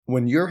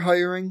When you're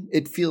hiring,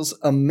 it feels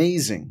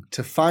amazing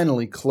to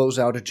finally close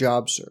out a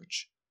job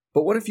search.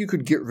 But what if you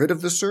could get rid of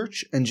the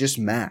search and just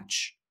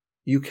match?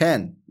 You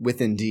can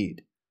with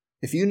Indeed.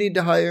 If you need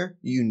to hire,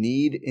 you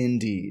need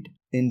Indeed.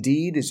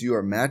 Indeed is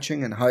your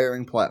matching and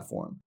hiring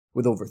platform.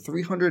 With over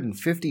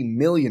 350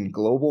 million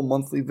global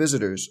monthly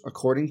visitors,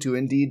 according to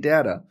Indeed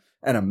data,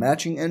 and a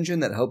matching engine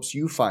that helps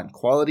you find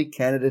quality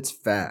candidates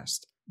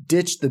fast.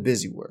 Ditch the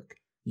busy work.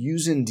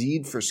 Use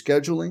Indeed for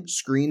scheduling,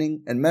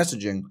 screening, and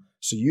messaging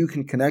so you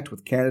can connect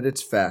with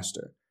candidates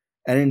faster.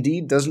 And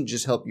Indeed doesn't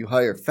just help you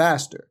hire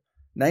faster.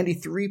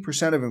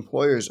 93% of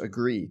employers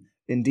agree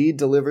Indeed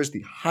delivers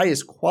the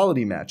highest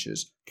quality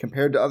matches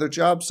compared to other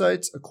job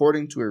sites,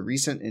 according to a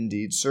recent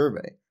Indeed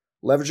survey.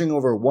 Leveraging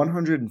over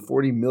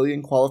 140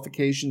 million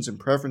qualifications and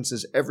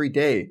preferences every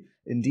day,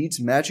 Indeed's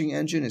matching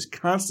engine is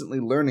constantly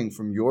learning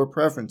from your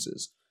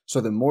preferences, so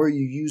the more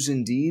you use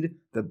Indeed,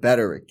 the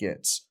better it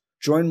gets.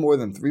 Join more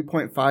than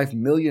 3.5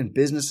 million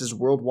businesses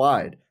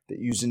worldwide that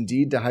use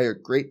Indeed to hire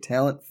great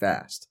talent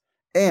fast.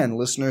 And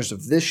listeners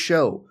of this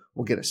show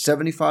will get a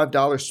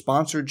 $75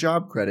 sponsored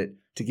job credit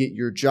to get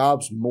your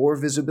jobs more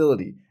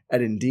visibility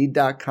at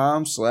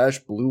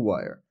Indeed.com/Blue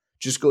Wire.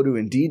 Just go to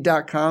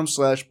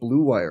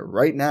Indeed.com/Blue Wire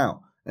right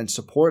now and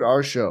support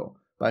our show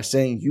by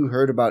saying you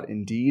heard about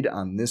Indeed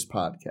on this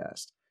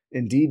podcast.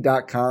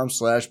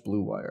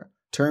 Indeed.com/Blue Wire.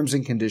 Terms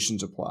and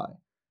conditions apply.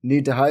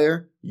 Need to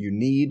hire? You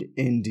need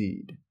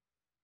Indeed.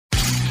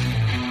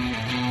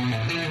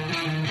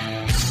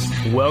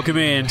 Welcome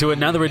in to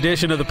another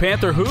edition of the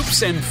Panther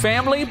Hoops and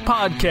Family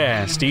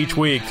Podcast. Each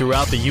week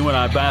throughout the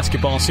UNI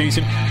basketball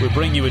season, we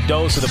bring you a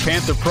dose of the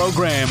Panther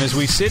program as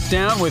we sit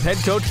down with head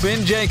coach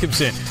Ben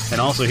Jacobson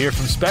and also hear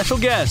from special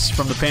guests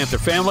from the Panther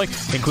family,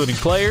 including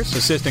players,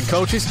 assistant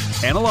coaches,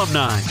 and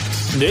alumni.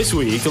 This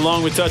week,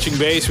 along with touching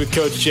base with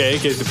Coach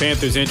Jake as the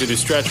Panthers enter the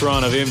stretch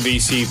run of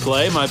MVC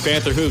play, my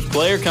Panther Hoops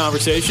player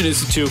conversation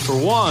is a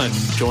 2-for-1.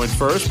 Joined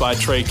first by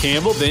Trey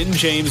Campbell, then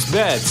James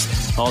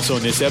Betts. Also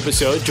in this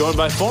episode, joined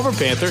by former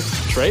Panther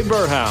Trey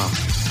Burhound.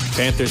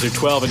 Panthers are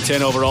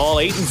 12-10 overall,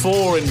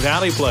 8-4 in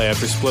Valley play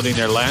after splitting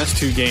their last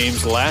two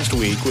games last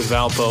week with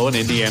Valpo and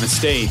Indiana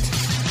State.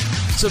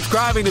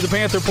 Subscribing to the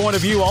Panther Point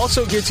of View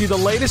also gets you the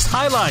latest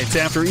highlights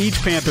after each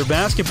Panther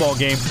basketball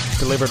game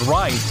delivered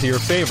right to your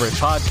favorite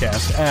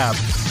podcast app.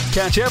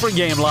 Catch every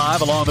game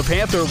live along the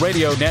Panther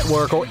Radio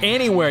Network or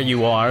anywhere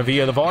you are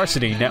via the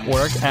Varsity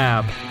Network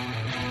app.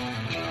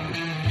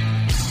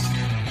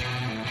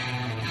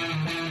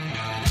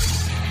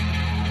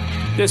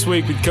 This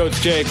week with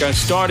Coach Jake, I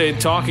started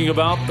talking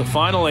about the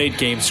final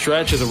 8-game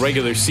stretch of the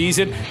regular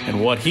season and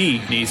what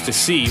he needs to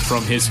see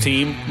from his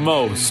team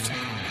most.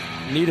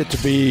 Needed to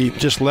be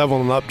just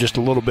leveling up just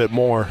a little bit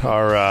more.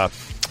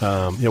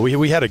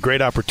 We had a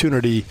great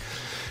opportunity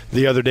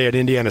the other day at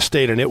Indiana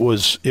State, and it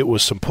was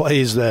some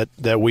plays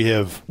that we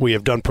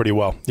have done pretty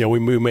well.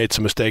 We made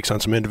some mistakes on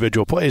some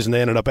individual plays, and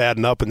they ended up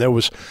adding up. And there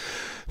was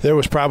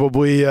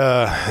probably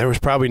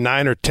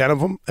 9 or 10 of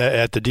them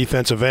at the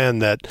defensive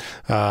end that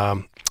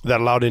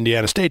allowed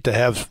Indiana State to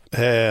have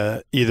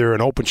either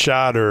an open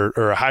shot or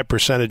a high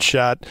percentage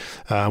shot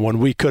when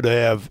we could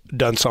have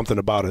done something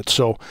about it.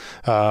 So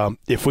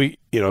if we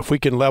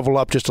can level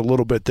up just a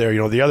little bit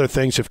there, the other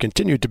things have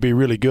continued to be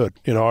really good.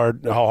 How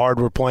hard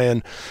we're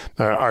playing,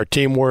 our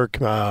teamwork,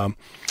 the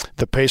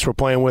pace we're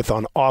playing with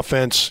on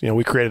offense.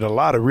 We created a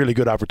lot of really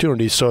good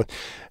opportunities. So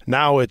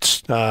now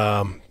it's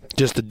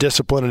just the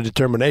discipline and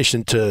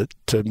determination to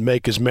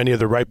make as many of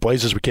the right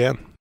plays as we can.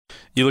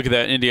 You look at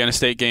that Indiana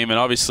State game, and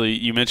obviously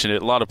you mentioned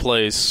it, a lot of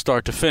plays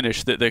start to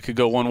finish that they could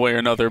go one way or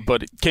another,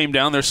 but it came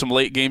down, there's some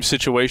late game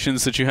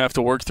situations that you have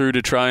to work through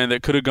to try and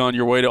that could have gone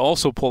your way to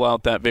also pull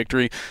out that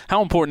victory.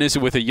 How important is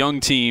it with a young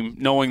team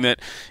knowing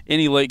that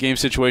any late game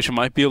situation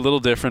might be a little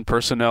different,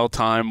 personnel,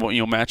 time,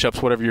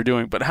 matchups, whatever you're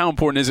doing, but how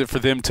important is it for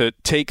them to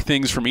take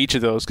things from each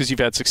of those? Because you've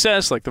had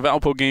success, like the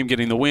Valpo game,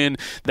 getting the win,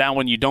 that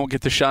one you don't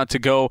get the shot to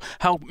go.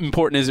 How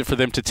important is it for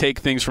them to take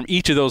things from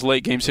each of those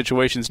late game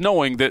situations,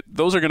 knowing that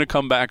those are going to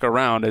come back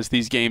around as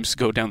these games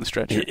go down the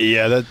stretch here?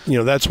 Yeah,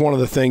 that's one of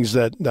the things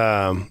that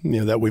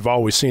that we've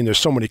always seen. There's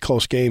so many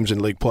close games in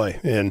league play,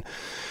 and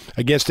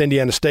against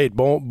Indiana State,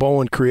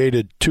 Bowen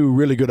created 2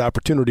 really good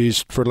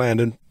opportunities for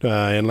Landon,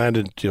 and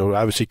Landon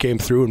obviously came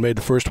through and made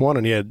the first one,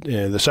 and he had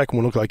the second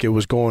one looked like it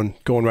was going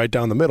right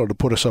down the middle to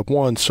put us up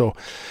 1. So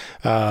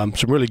some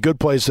really good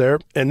plays there,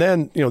 and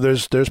then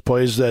there's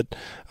plays that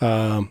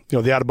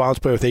the out of bounds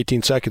play with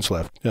 18 seconds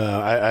left.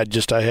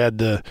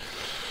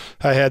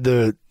 I had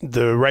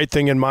the right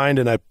thing in mind,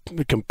 and I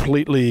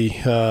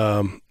completely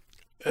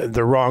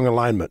the wrong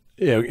alignment.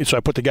 So I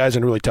put the guys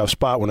in a really tough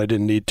spot when I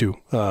didn't need to.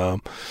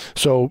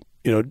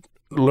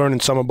 Learning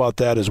some about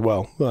that as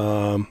well.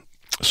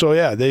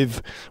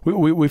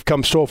 We've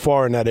come so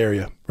far in that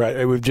area, right?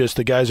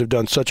 The guys have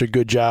done such a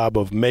good job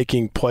of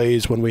making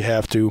plays when we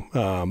have to,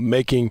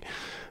 making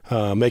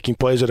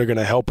plays that are going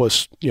to help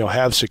us,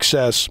 have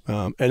success,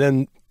 and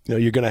then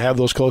you're going to have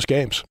those close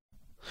games.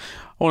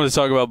 I wanted to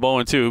talk about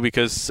Bowen, too,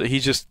 because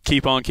he's just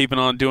keeping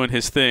on doing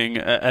his thing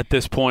at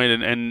this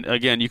point. And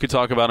again, you could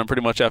talk about him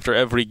pretty much after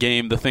every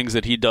game, the things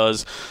that he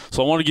does.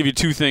 So I want to give you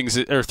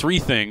three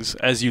things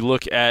as you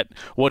look at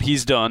what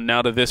he's done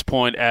now to this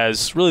point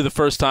as really the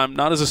first time,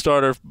 not as a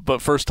starter,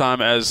 but first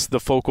time as the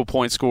focal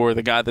point scorer,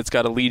 the guy that's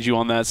got to lead you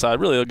on that side,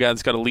 really the guy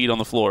that's got to lead on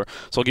the floor.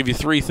 So I'll give you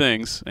three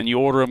things, and you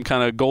order them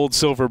kind of gold,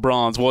 silver,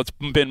 bronze. What's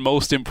been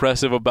most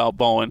impressive about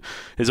Bowen?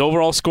 His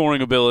overall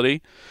scoring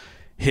ability,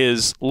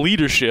 his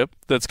leadership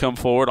that's come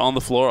forward on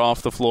the floor,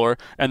 off the floor,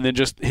 and then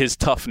just his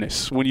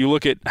toughness. When you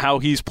look at how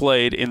he's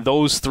played in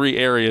those three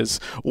areas,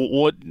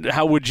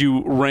 how would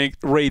you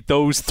rate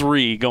those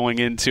three going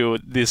into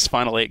this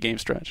final 8-game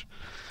stretch?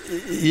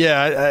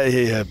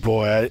 Yeah,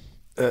 boy,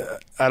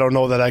 I don't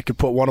know that I could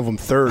put one of them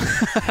third.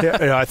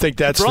 I think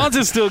that's bronze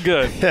is still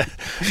good.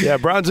 Yeah,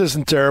 bronze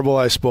isn't terrible,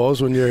 I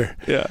suppose, when you're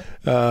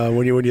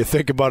when you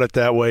think about it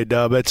that way,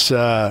 Dub. It's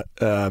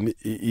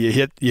you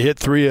hit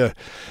three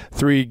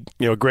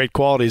great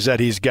qualities that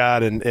he's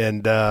got, and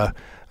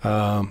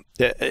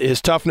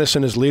his toughness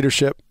and his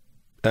leadership,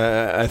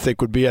 I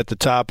think, would be at the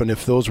top. And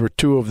if those were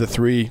two of the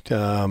three,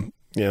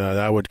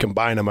 I would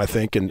combine them, I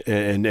think,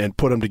 and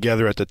put them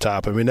together at the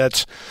top. I mean,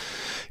 that's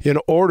in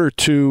order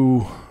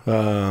to,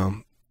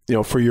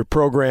 for your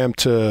program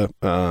to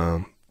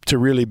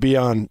really be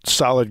on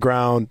solid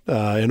ground,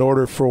 in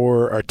order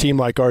for a team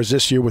like ours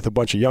this year with a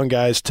bunch of young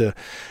guys to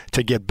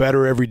get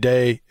better every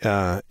day,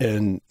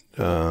 and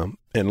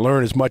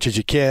learn as much as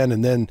you can,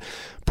 and then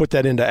put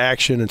that into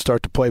action and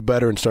start to play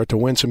better and start to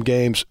win some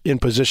games in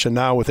position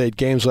now with 8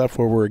 games left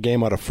where we're a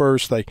game out of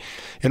first. Like,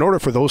 in order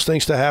for those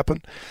things to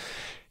happen,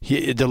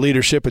 the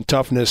leadership and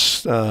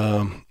toughness,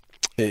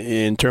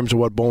 in terms of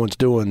what Bowen's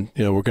doing,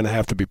 we're going to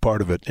have to be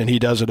part of it, and he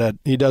does it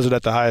at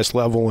the highest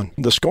level. And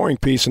the scoring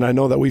piece, and I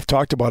know that we've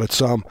talked about it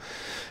some,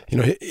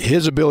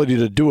 his ability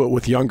to do it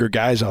with younger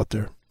guys out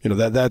there,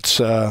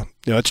 that's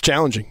it's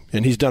challenging,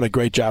 and he's done a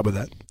great job of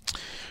that.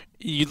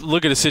 You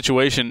look at a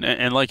situation,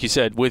 and like you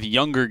said, with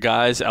younger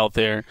guys out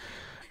there.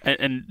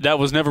 And that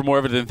was never more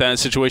evident than that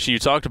situation you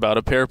talked about,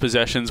 a pair of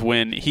possessions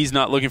when he's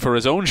not looking for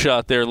his own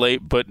shot there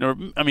late,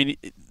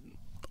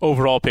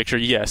 overall picture,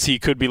 yes, he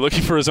could be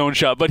looking for his own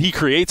shot, but he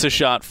creates a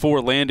shot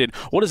for Landon.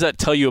 What does that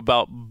tell you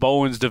about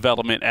Bowen's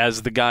development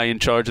as the guy in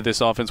charge of this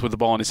offense with the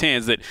ball in his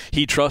hands, that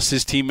he trusts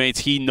his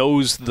teammates, he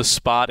knows the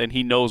spot, and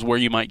he knows where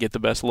you might get the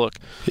best look?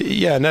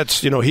 Yeah, and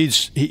that's,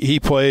 he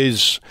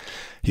plays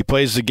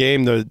the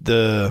game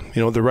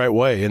the right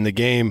way, and the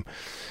game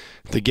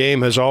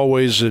has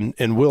always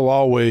and will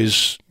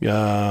always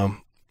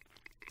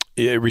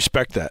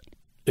respect that.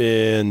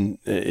 And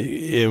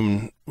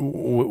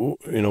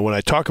when I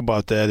talk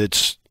about that,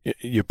 it's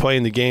you're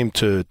playing the game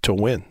to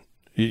win.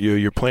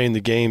 You're playing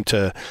the game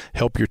to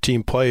help your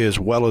team play as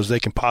well as they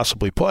can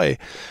possibly play,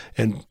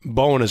 and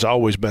Bowen has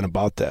always been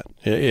about that.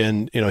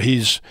 And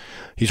he's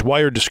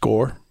wired to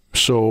score,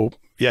 so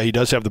yeah, he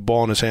does have the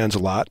ball in his hands a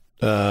lot.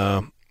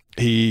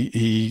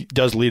 He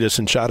does lead us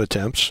in shot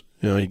attempts.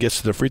 He gets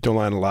to the free throw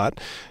line a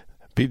lot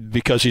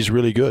because he's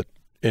really good.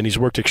 And he's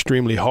worked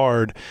extremely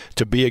hard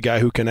to be a guy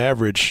who can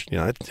average.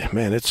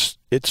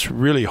 It's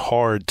really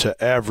hard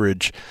to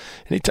average.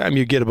 Anytime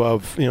you get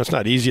above, it's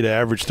not easy to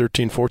average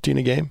 13, 14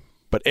 a game.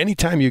 But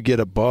anytime you get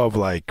above,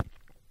 like,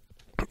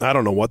 I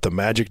don't know what the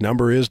magic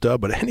number is,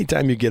 Dub, but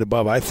anytime you get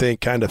above, I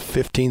think, kind of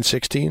 15,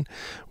 16,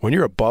 when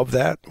you're above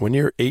that, when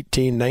you're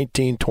 18,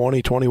 19,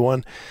 20,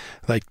 21,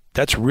 like,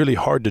 that's really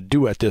hard to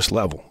do at this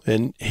level.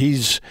 And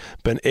he's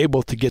been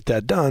able to get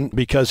that done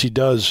because he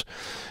does,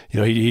 he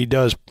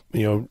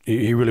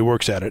really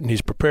works at it and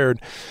he's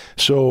prepared.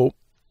 So,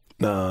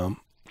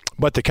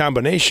 but the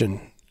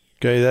combination,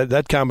 okay,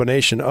 that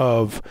combination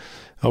of,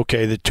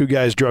 okay, the two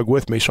guys drug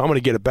with me, so I'm going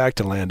to get it back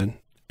to Landon.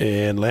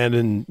 And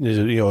Landon is,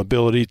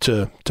 ability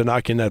to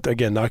knock in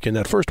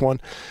that first one.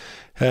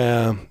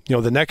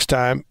 The next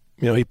time,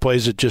 he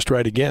plays it just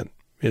right again.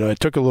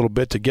 It took a little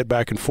bit to get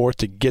back and forth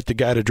to get the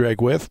guy to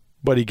drag with,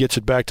 but he gets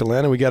it back to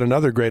Landon. We got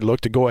another great look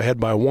to go ahead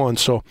by 1.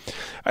 So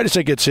I just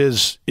think it's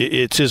his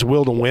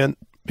will to win.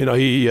 That's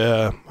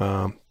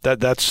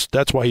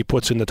why he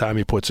puts in the time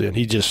he puts in.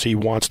 He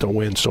wants to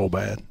win so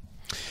bad.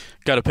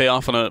 Got to pay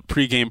off on a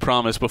pregame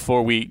promise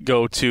before we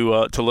go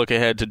to look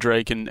ahead to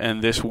Drake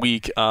and this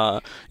week.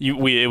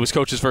 It was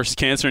Coaches versus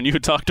Cancer, and you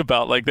had talked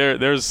about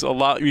there's a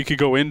lot you could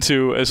go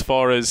into as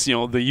far as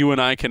the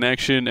UNI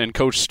connection and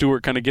Coach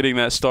Stewart kind of getting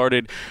that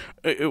started.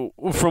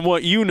 From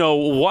what you know,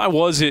 why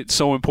was it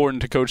so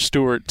important to Coach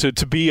Stewart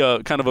to be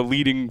a kind of a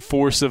leading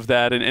force of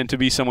that and to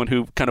be someone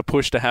who kind of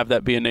pushed to have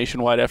that be a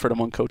nationwide effort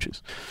among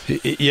coaches?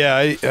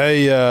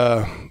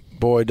 Yeah,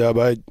 boy,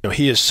 Dub,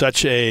 he is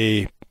such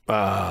a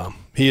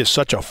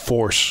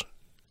force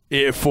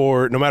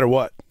for no matter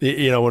what.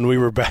 When we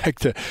were back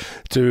to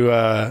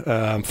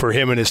for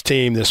him and his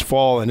team this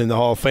fall and in the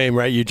Hall of Fame,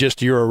 right?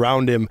 You're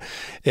around him,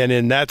 and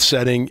in that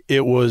setting,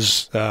 it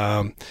was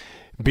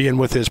being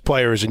with his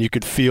players, and you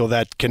could feel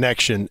that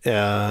connection.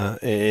 But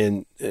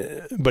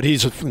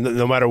he's,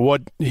 no matter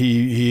what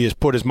he has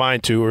put his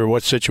mind to or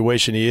what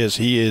situation he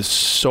is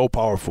so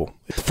powerful.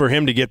 For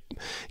him to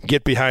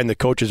get behind the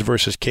Coaches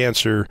versus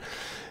Cancer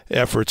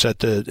efforts at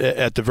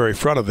the very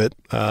front of it,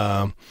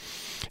 and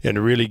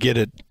to really get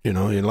it, in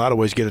a lot of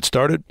ways get it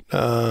started,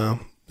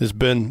 has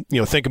been,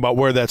 think about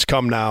where that's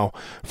come now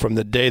from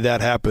the day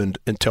that happened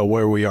until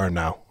where we are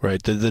now,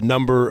 right? The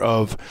number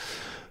of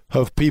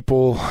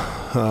people,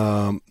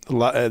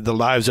 the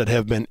lives that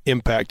have been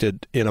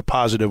impacted in a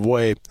positive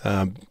way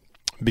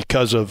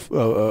because of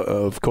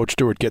Coach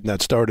Stewart getting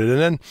that started. And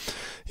then,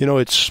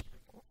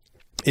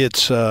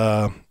 it's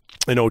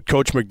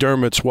Coach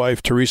McDermott's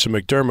wife, Teresa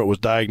McDermott, was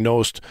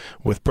diagnosed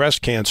with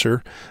breast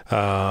cancer,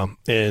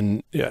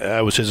 and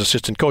I was his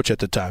assistant coach at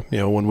the time,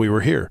 when we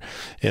were here.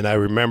 And I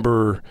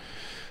remember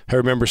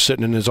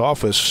sitting in his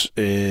office,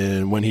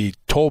 and when he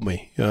told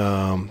me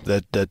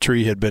that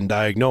Tree had been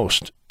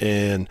diagnosed,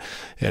 and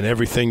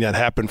everything that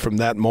happened from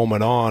that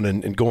moment on,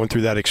 and going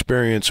through that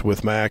experience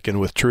with Mac and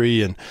with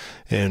Tree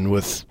and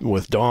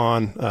with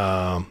Dawn,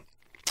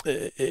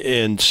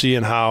 and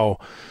seeing how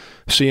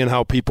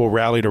people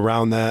rallied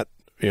around that,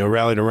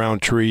 rallied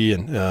around Tree,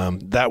 and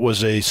that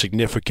was a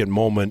significant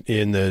moment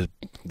in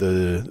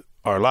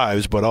our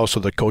lives, but also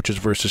the Coaches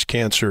versus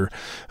Cancer,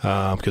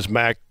 because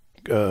Mac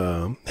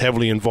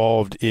heavily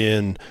involved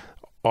in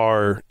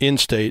our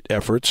in-state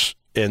efforts,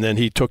 and then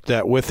he took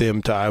that with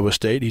him to Iowa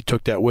State. He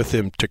took that with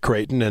him to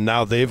Creighton, and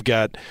now they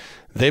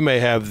may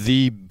have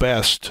the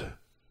best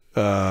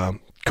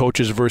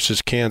Coaches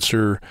versus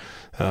Cancer.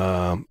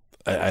 I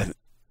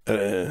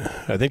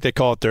think they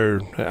call it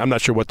I'm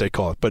not sure what they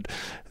call it, but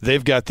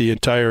they've got the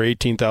entire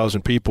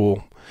 18,000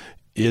 people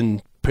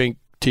in pink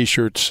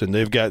T-shirts, and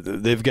they've got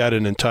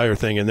an entire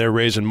thing, and they're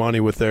raising money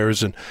with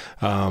theirs, and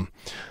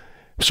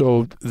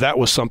so that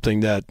was something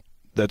that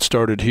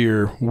started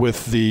here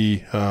with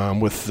the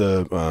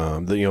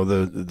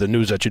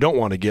news that you don't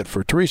want to get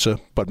for Teresa,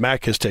 but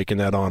Mac has taken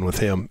that on with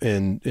him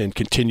and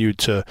continued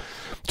to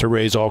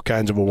raise all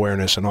kinds of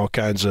awareness and all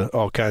kinds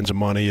of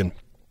money. And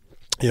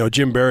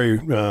Jim Berry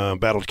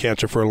battled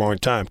cancer for a long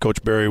time.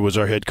 Coach Berry was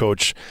our head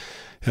coach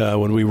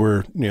when we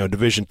were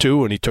Division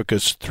II, and he took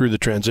us through the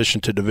transition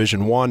to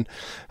Division I.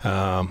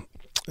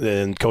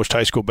 And coached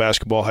high school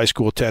basketball, high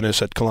school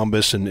tennis at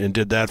Columbus, and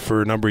did that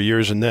for a number of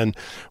years. And then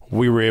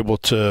we were able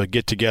to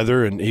get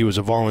together, and he was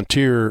a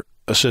volunteer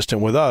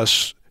assistant with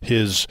us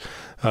his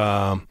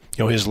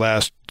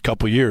last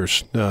couple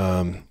years.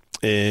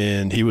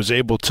 And he was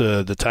able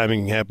to, the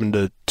timing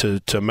happened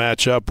to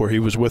match up where he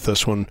was with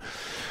us when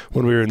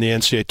we were in the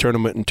NCAA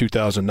tournament in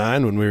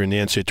 2009, when we were in the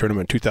NCAA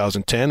tournament in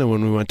 2010, and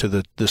when we went to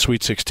the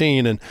Sweet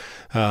 16. And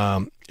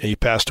he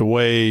passed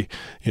away,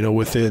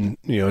 within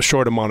a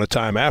short amount of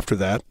time after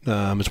that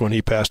is when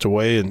he passed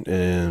away,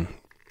 and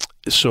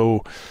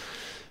so.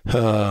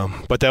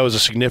 But that was a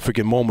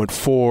significant moment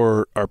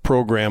for our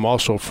program,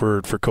 also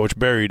for Coach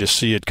Berry, to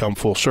see it come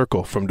full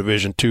circle from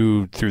Division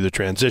II through the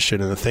transition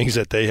and the things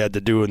that they had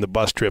to do in the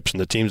bus trips and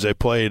the teams they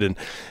played, and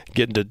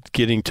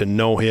getting to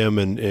know him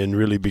and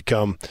really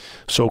become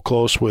so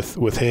close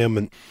with him.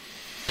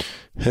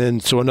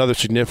 And so another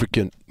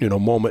significant,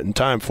 moment in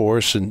time for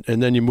us. And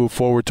then you move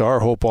forward to our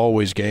Hope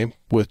Always game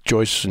with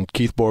Joyce and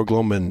Keith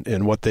Borglum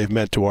and what they've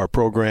meant to our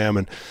program,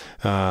 and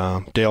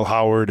Dale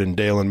Howard and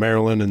Dale and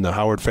Marilyn and the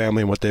Howard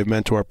family and what they've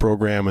meant to our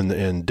program,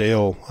 and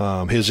Dale,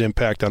 his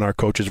impact on our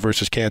Coaches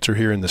versus Cancer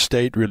here in the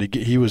state. Really,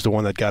 he was the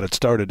one that got it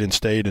started in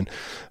state. And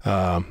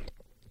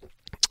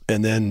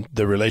then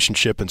the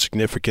relationship and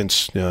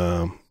significance,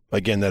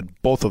 again,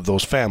 that both of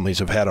those families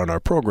have had on our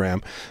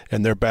program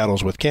and their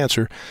battles with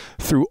cancer.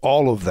 Through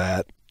all of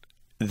that,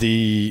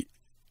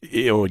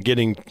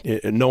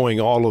 knowing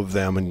all of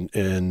them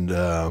and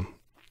the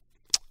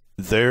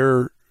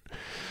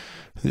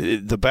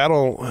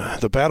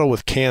battle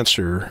with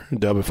cancer,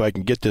 Dub, if I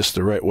can get this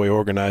the right way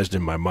organized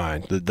in my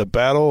mind, the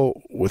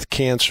battle with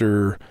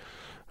cancer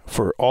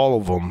for all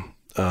of them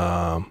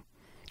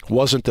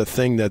wasn't the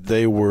thing that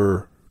they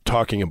were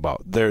talking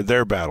about.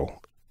 Their battle.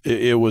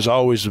 It was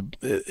always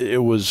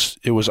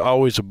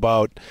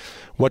about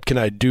what can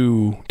I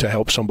do to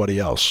help somebody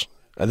else.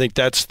 I think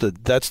that's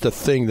the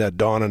thing that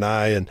Dawn and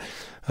I and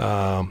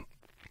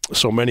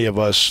so many of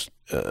us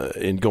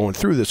in going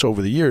through this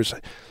over the years,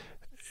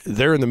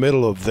 they're in the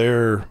middle of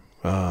their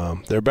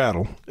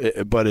battle,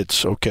 but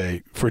it's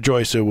okay. For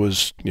Joyce, it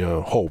was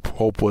hope.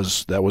 Hope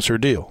was her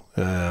deal.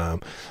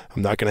 I'm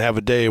not going to have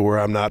a day where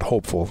I'm not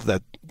hopeful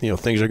that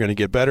things are going to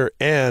get better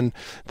and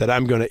that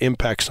I'm going to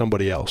impact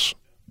somebody else.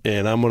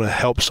 And I'm going to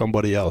help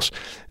somebody else.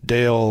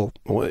 Dale,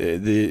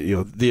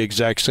 the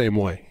exact same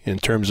way in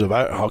terms of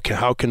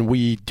how can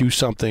we do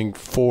something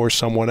for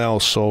someone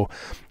else so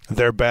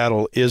their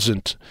battle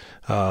isn't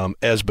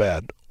as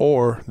bad,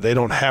 or they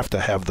don't have to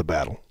have the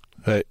battle.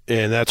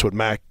 And that's what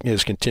Mac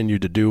has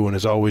continued to do and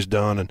has always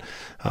done, and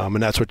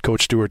that's what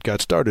Coach Stewart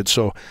got started.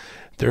 So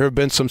there have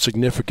been some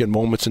significant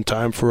moments in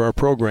time for our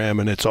program,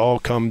 and it's all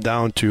come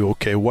down to,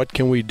 okay, what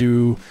can we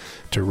do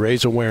to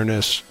raise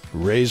awareness,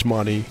 raise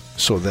money,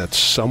 so that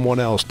someone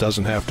else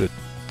doesn't have to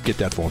get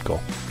that phone call.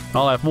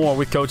 I'll have more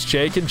with Coach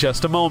Jake in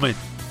just a moment.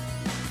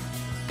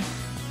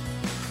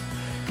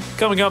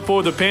 Coming up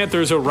for the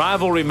Panthers, a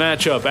rivalry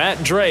matchup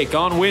at Drake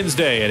on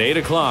Wednesday at 8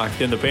 o'clock.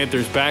 Then the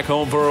Panthers back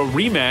home for a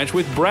rematch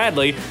with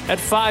Bradley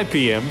at 5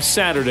 p.m.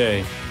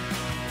 Saturday.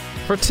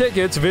 For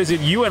tickets, visit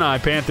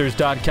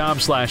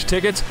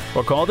unipanthers.com/tickets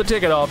or call the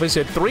ticket office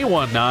at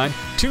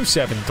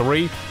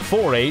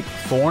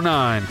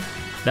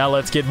 319-273-4849. Now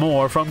let's get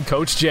more from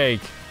Coach Jake.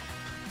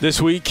 This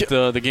week,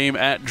 the game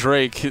at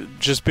Drake,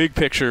 just big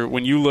picture,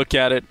 when you look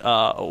at it,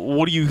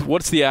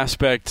 what's the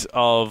aspect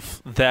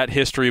of that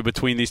history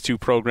between these two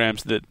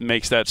programs that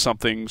makes that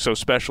something so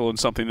special and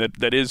something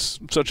that is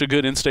such a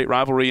good in-state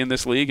rivalry in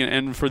this league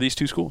and for these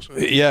two schools?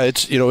 Yeah,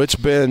 it's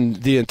been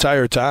the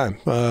entire time.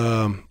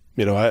 The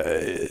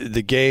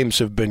games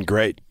have been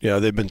great.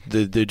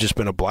 They've just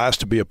been a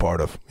blast to be a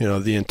part of,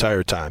 the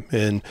entire time.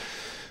 And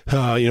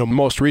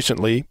most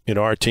recently,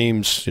 our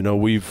teams,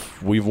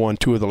 we've won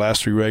 2 of the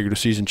last 3 regular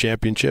season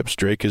championships.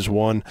 Drake has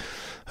won,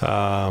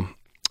 I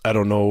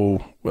don't know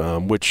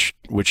which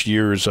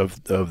years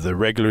of the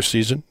regular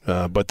season,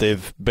 but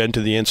they've been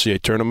to the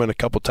NCAA tournament a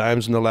couple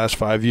times in the last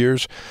 5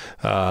 years.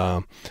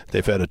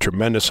 They've had a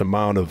tremendous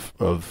amount of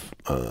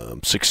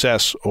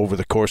success over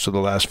the course of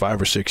the last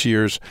 5 or 6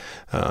 years.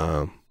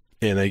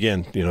 And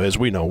again, as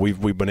we know,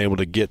 we've been able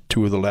to get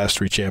 2 of the last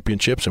 3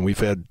 championships, and we've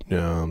had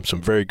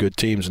some very good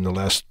teams in the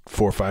last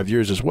 4 or 5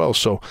 years as well.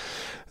 So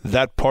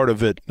that part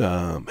of it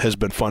has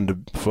been fun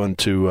to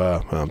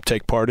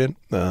take part in.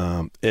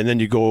 And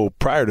then you go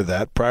prior to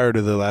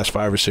the last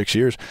 5 or 6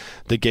 years,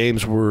 the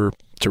games were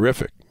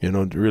terrific.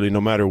 Really,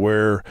 no matter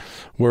where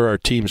our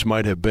teams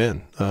might have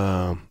been,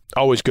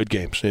 always good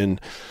games,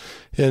 and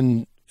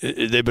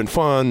they've been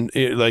fun,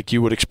 like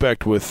you would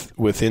expect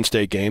with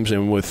in-state games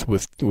and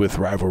with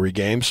rivalry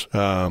games.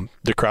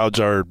 The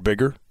crowds are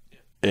bigger,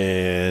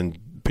 and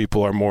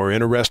people are more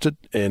interested,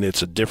 and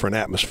it's a different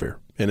atmosphere,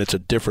 and it's a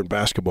different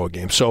basketball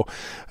game. So,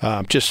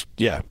 just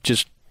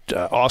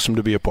awesome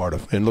to be a part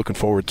of, and looking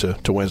forward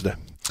to Wednesday.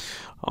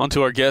 On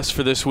to our guests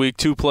for this week,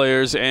 2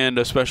 players and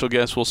a special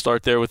guest. We'll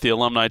start there with the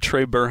alumni.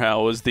 Trey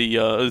Burhow was the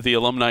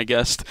alumni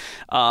guest.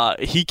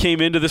 He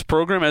came into this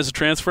program as a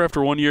transfer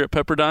after 1 year at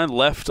Pepperdine,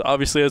 left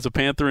obviously as a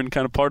Panther and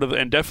kind of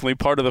definitely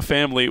part of the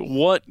family.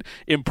 What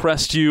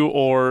impressed you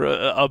or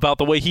about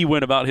the way he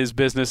went about his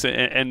business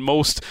and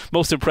most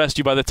impressed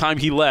you by the time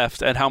he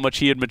left at how much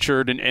he had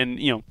matured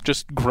and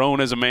just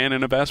grown as a man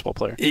and a basketball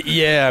player?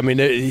 Yeah, I mean,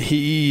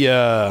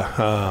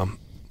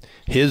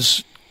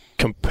 his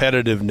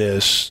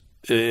competitiveness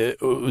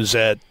was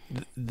at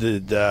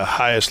the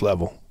highest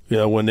level.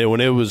 When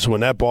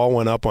that ball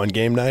went up on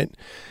game night,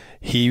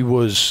 he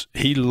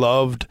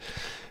loved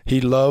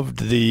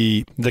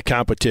the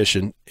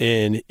competition,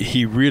 and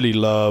he really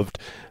loved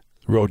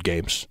road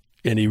games,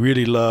 and he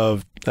really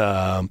loved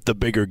the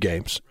bigger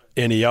games,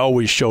 and he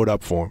always showed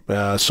up for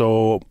him.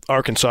 So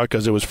Arkansas,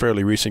 because it was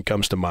fairly recent,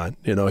 comes to mind.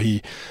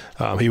 He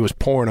was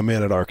pouring them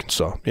in at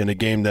Arkansas in a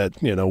game that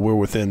we're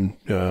within.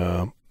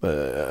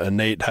 A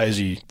Nate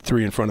Heisey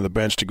 3 in front of the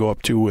bench to go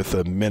up 2 with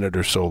a minute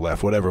or so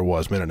left, whatever it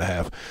was, minute and a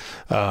half.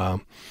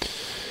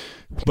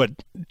 But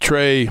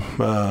Trey,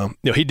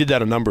 he did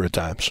that a number of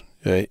times.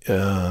 Right?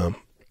 So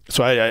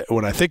I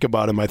when I think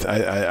about him,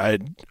 I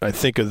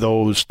think of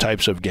those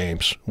types of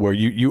games where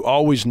you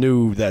always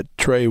knew that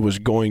Trey was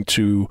going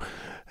to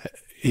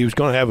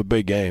have a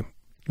big game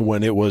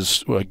when it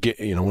was a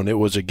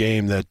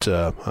game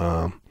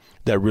that.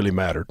 That really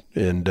mattered,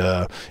 and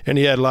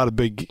he had a lot of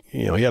big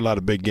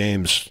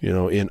games,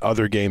 in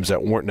other games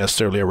that weren't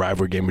necessarily a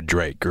rivalry game with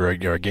Drake or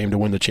a game to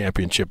win the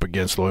championship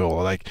against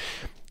Loyola. Like,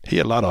 he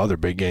had a lot of other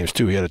big games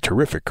too. He had a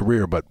terrific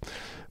career, but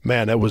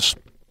man, it's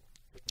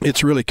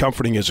really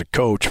comforting as a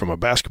coach from a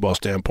basketball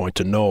standpoint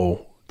to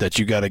know that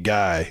you got a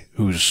guy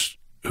who's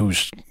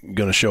going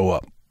to show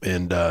up,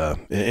 and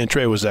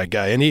Trey was that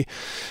guy, and he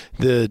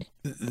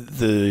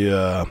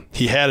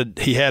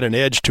had an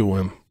edge to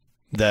him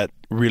that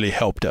really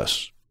helped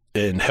us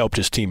and helped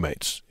his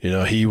teammates.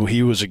 He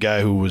was a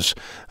guy who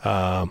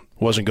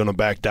wasn't going to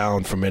back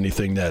down from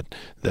anything that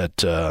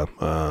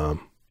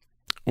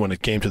when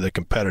it came to the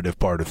competitive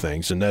part of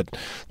things, and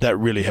that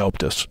really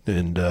helped us.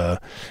 And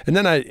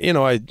then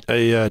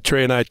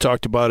Trey and I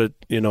talked about it.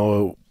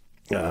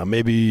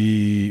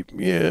 Maybe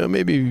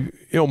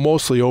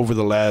mostly over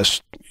the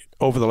last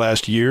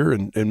year,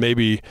 and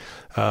maybe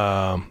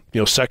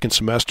second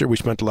semester we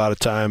spent a lot of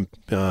time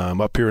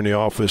up here in the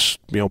office,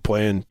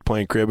 playing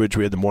cribbage.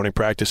 We had the morning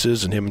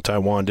practices, and him and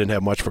Taiwan didn't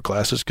have much for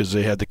classes because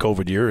they had the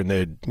COVID year, and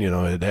they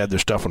had their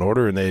stuff in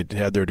order, and they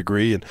had their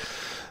degree, and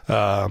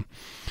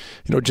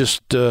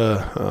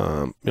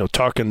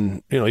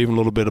talking even a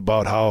little bit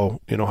about how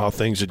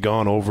things had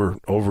gone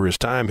over his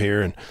time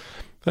here, and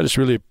I just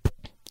really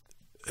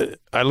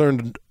I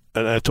learned,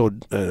 and I've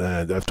told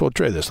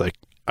Trey this, like,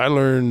 I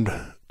learned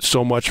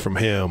so much from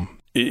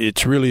him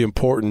it's really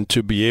important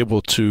to be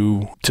able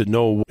to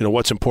know,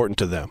 what's important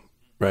to them,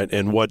 right?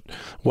 And what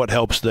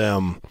helps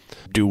them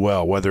do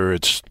well, whether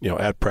it's,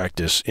 at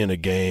practice, in a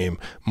game,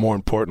 more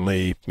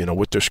importantly,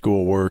 with their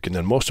schoolwork, and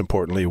then most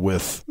importantly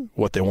with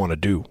what they want to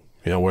do,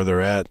 where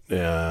they're at,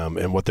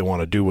 and what they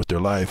want to do with their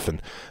life.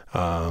 And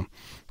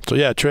so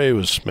yeah, Trey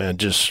was, man,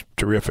 just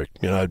terrific.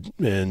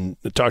 And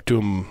I talked to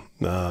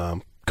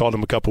him, called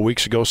him a couple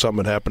weeks ago.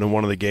 Something had happened in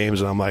one of the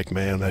games, and I'm like,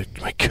 man, I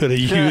could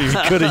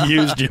have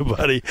used you,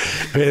 buddy.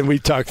 And we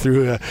talked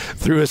through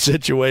a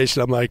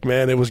situation. I'm like,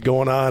 man, it was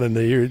going on, and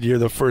you're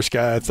the first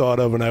guy I thought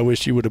of, and I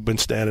wish you would have been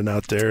standing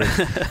out there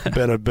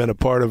and been a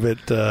part of it.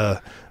 So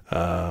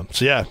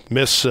yeah,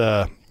 miss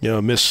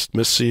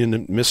seeing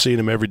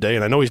him every day,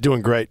 and I know he's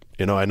doing great.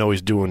 I know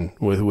he's doing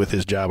with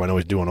his job. I know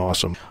he's doing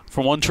awesome.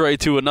 From one Trey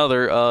to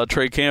another,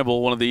 Trey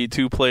Campbell, one of the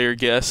two-player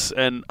guests,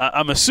 and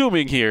I'm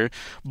assuming here,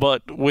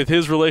 but with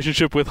his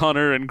relationship with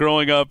Hunter and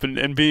growing up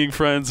and being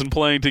friends and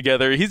playing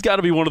together, he's got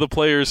to be one of the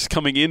players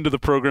coming into the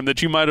program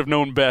that you might have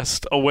known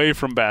best away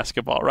from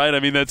basketball, right?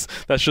 I mean, that's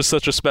just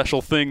such a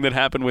special thing that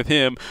happened with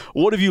him.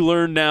 What have you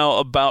learned now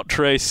about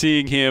Trey,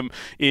 seeing him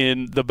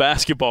in the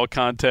basketball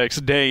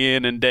context day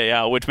in and day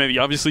out, which maybe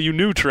obviously you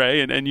knew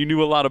Trey and you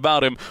knew a lot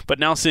about him, but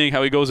now seeing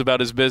how he goes about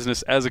his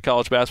business as a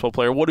college basketball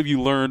player, what have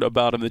you learned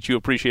about him that you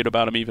appreciate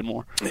about him even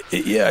more?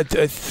 Yeah,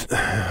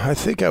 I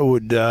think I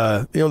would.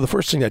 The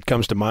first thing that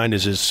comes to mind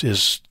is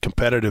his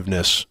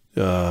competitiveness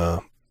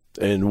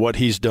and what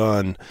he's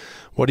done.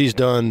 What he's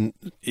done,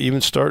 even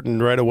starting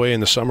right away in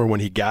the summer when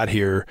he got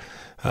here,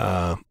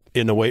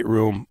 in the weight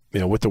room,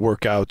 with the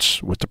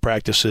workouts, with the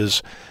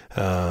practices.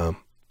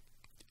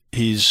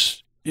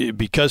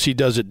 Because he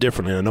does it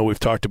differently. I know we've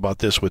talked about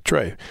this with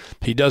Trey.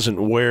 He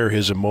doesn't wear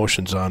his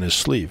emotions on his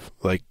sleeve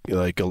like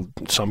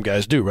some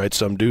guys do, right?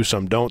 Some do,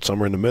 some don't,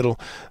 some are in the middle.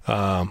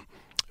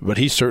 But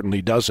he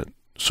certainly doesn't.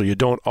 So you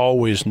don't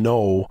always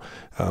know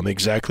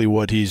exactly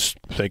what he's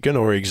thinking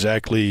or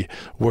exactly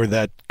where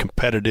that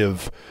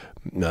competitive,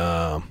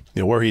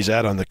 where he's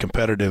at on the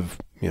competitive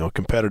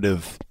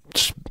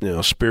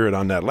spirit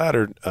on that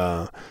ladder.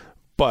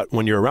 But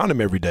when you're around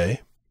him every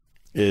day,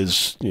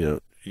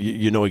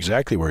 you know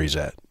exactly where he's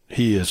at.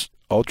 He is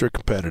ultra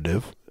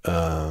competitive,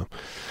 and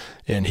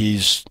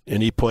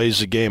he plays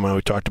the game. I know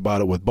we talked about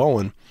it with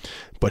Bowen,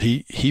 but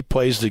he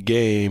plays the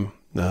game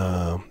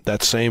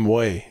that same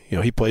way.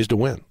 He plays to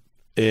win.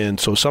 And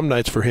so some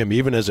nights for him,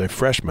 even as a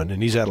freshman,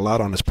 and he's had a lot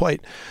on his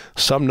plate.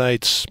 Some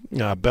nights,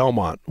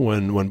 Belmont,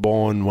 when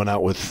Bowen went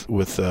out with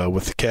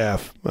the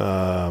calf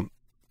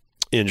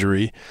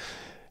injury,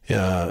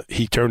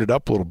 he turned it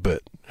up a little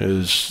bit.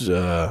 And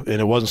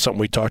it wasn't something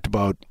we talked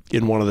about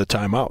in one of the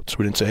timeouts.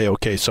 We didn't say, hey,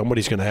 okay,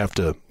 somebody's going to have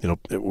to,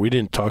 we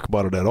didn't talk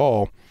about it at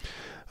all.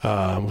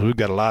 We've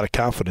got a lot of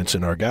confidence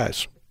in our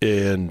guys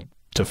and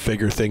to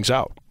figure things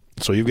out.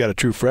 So you've got a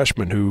true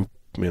freshman who,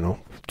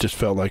 just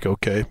felt like,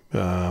 okay.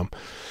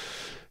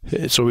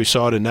 So we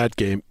saw it in that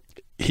game.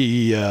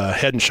 He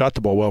hadn't shot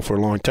the ball well for a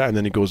long time.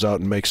 Then he goes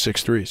out and makes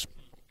 6 threes.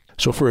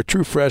 So for a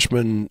true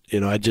freshman,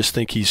 I just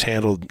think he's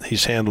handled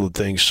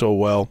things so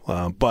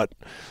well. But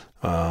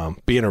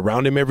being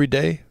around him every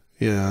day,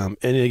 and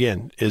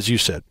again, as you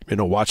said,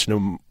 watching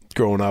him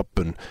growing up,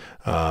 and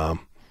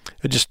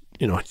it just,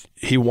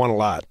 he won a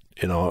lot,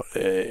 in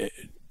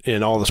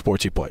all the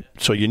sports he played.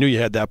 So you knew you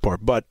had that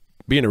part. But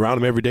being around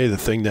him every day, the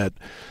thing that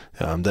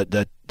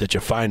you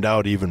find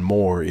out even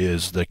more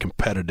is the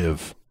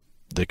competitive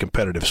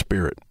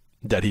spirit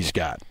that he's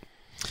got.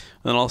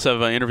 Then I'll also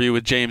have an interview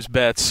with James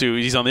Betts, who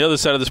he's on the other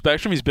side of the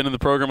spectrum. He's been in the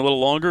program a little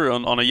longer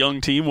on a young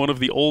team, one of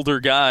the older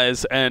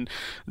guys. And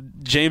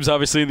James,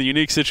 obviously in the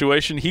unique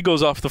situation, he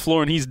goes off the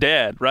floor and he's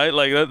dad, right?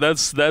 Like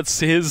that's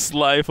his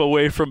life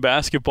away from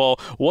basketball.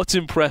 What's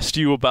impressed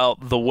you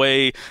about the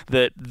way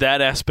that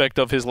aspect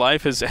of his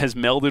life has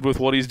melded with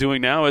what he's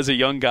doing now as a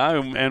young guy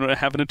and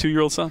having a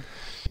 2-year-old son?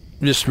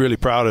 Just really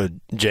proud of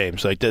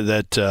James. Like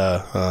that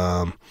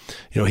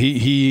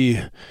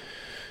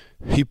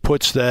he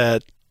puts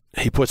that.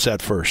 He puts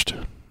that first.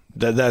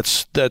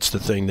 That's the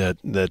thing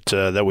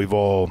that we've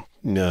all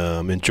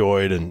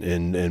enjoyed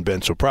and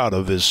been so proud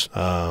of is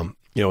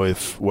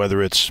if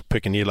whether it's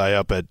picking Eli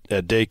up at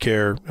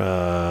daycare,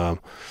 on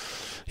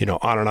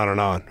and on and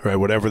on, right?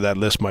 Whatever that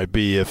list might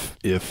be. If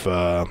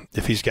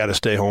he's got to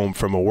stay home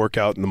from a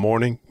workout in the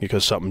morning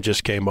because something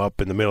just came up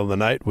in the middle of the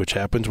night, which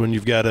happens when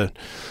you've got a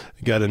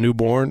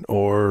newborn,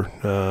 or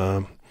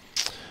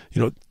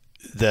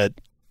that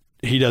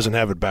he doesn't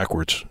have it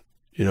backwards.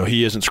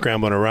 He isn't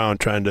scrambling around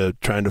trying to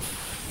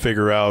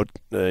figure out,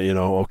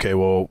 okay,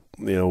 well,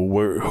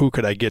 who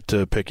could I get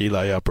to pick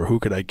Eli up, or who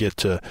could I get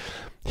to?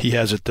 He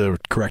has it the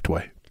correct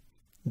way.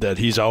 That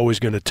he's always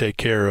going to take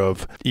care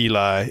of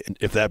Eli.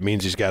 If that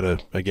means he's got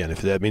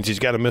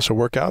to miss a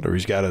workout, or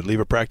he's got to leave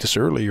a practice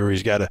early, or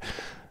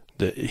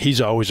he's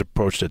always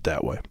approached it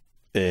that way.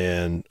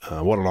 And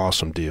what an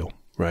awesome deal,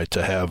 right?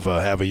 To have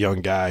a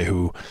young guy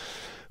who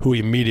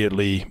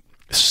immediately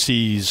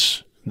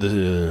sees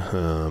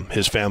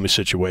his family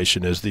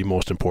situation as the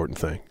most important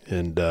thing,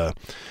 and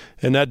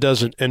that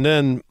doesn't. And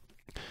then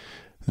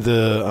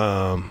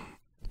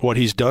what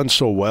he's done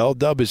so well,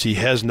 Dub, is he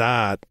has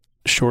not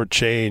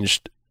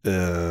shortchanged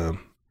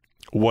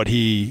what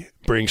he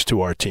brings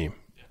to our team.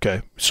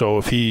 Okay, so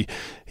if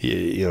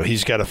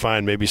he's got to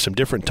find maybe some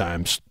different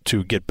times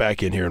to get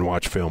back in here and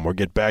watch film, or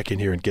get back in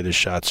here and get his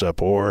shots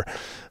up, or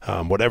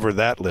whatever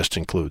that list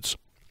includes,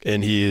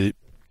 and he's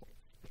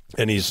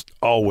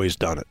always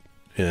done it.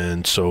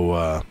 And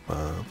so,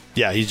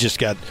 he's just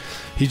got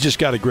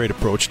a great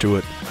approach to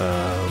it,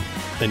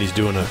 and he's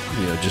doing a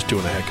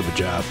heck of a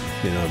job,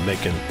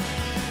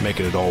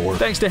 making it all work.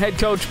 Thanks to head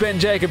coach Ben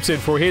Jacobson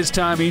for his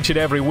time each and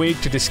every week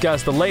to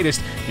discuss the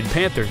latest in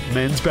Panther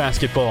men's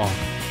basketball.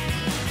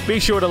 Be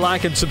sure to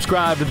like and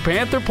subscribe to the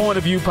Panther Point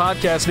of View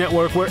Podcast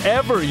Network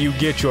wherever you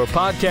get your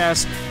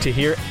podcasts to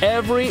hear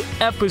every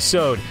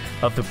episode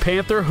of the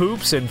Panther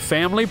Hoops and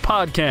Family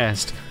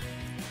Podcast.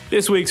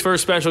 This week's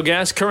first special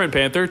guest, current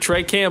Panther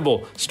Trey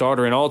Campbell.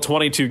 Starter in all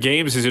 22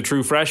 games as a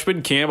true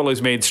freshman, Campbell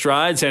has made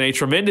strides and a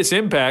tremendous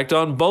impact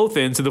on both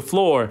ends of the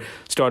floor.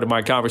 Started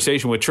my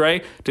conversation with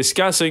Trey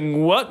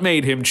discussing what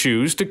made him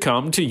choose to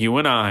come to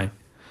UNI.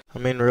 I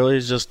mean, really,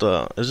 it's just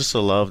a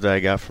love that I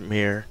got from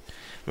here.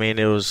 I mean,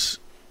 it was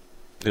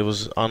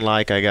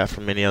unlike I got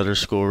from any other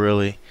school,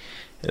 really.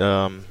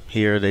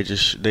 Here,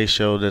 they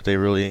showed that they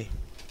really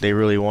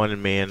wanted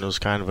me, and it was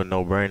kind of a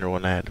no-brainer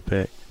when I had to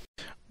pick.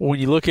 When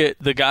you look at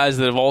the guys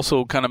that have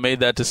also kind of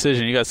made that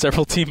decision, you got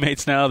several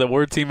teammates now that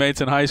were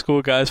teammates in high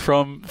school, guys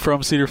from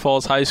Cedar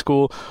Falls High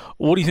School.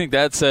 What do you think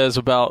that says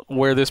about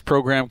where this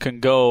program can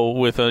go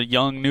with a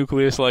young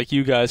nucleus like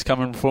you guys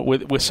coming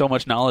with so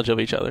much knowledge of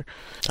each other?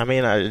 I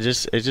mean, it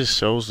just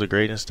shows the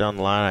greatness down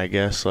the line, I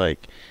guess.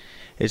 Like,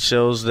 it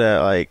shows that,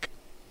 like,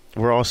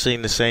 we're all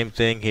seeing the same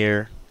thing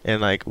here,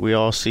 and, like, we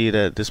all see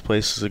that this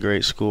place is a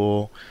great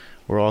school.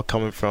 We're all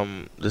coming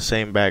from the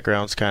same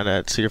backgrounds kind of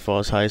at Cedar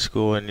Falls High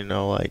School, and,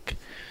 like,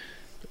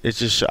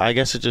 I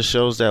guess it just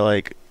shows that,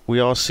 like, we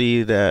all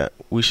see that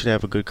we should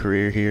have a good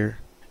career here.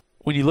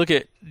 When you look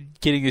at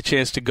getting the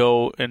chance to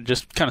go and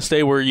just kind of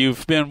stay where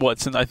you've been,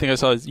 since I think I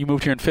saw you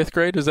moved here in 5th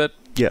grade, is that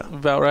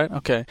about right?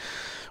 Okay.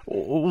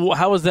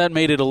 How has that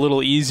made it a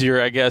little easier,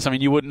 I guess? I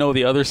mean, you wouldn't know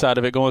the other side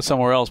of it going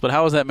somewhere else, but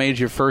how has that made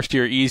your first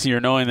year easier,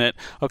 knowing that,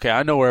 okay,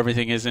 I know where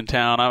everything is in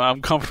town,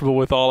 I'm comfortable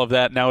with all of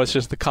that, now it's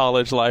just the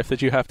college life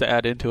that you have to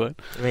add into it?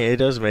 I mean, it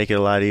does make it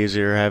a lot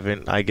easier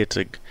I get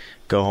to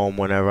go home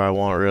whenever I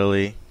want,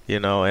 really,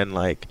 and,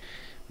 like,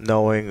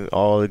 knowing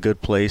all the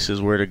good places,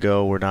 where to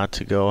go, where not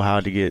to go, how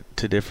to get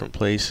to different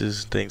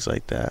places, things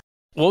like that.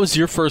 What was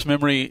your first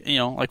memory,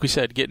 like we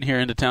said, getting here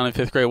into town in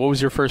 5th grade, what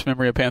was your first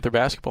memory of Panther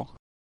basketball?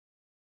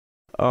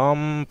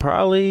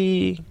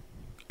 Probably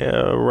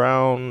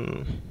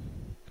around.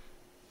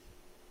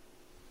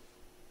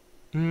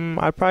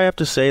 I'd probably have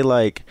to say,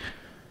 like,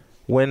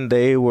 when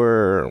they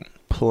were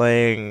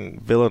playing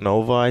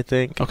Villanova, I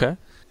think. Okay.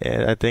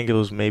 And I think it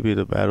was maybe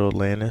the Battle of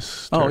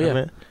Atlantis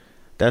tournament. Yeah.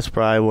 That's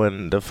probably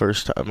when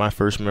my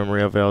first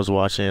memory of it. I was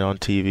watching it on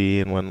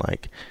TV, and when,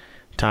 like,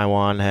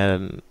 Taiwan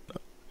had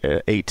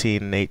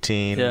 18 and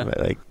 18. Yeah.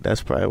 Like,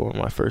 that's probably one of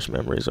my first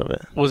memories of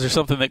it. Was there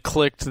something that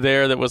clicked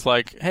there that was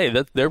like, hey,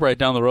 they're right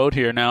down the road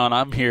here now, and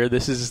I'm here.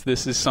 This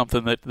is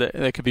something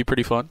that could be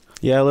pretty fun?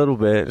 Yeah, a little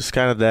bit. It's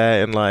kind of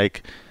that, and,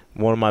 like,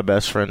 one of my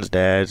best friend's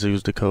dads, he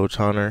was the coach,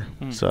 Hunter.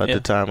 So at the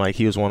time, like,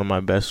 he was one of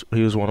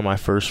my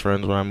first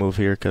friends when I moved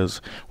here, because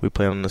we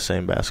played on the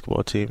same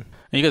basketball team.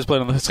 And you guys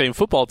played on the same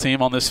football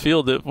team on this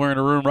field that we're in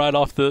a room right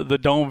off the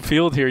dome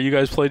field here. You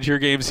guys played your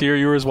games here.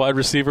 You were his wide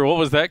receiver. What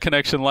was that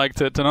connection like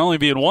to not only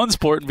be in one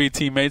sport and be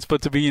teammates,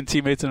 but to be in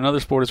teammates in another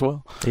sport as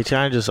well? It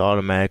kind of just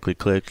automatically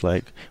clicked.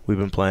 Like, we've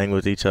been playing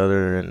with each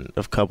other in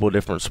a couple of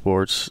different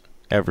sports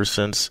ever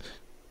since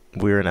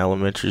we were in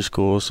elementary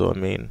school. So, I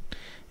mean,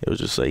 it was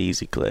just an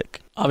easy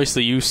click.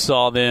 Obviously, you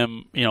saw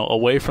them,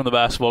 away from the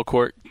basketball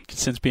court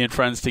since being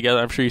friends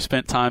together. I'm sure you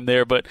spent time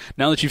there. But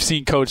now that you've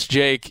seen Coach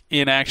Jake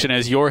in action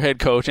as your head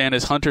coach and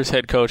as Hunter's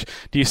head coach,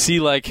 do you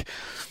see, like,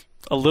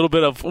 a little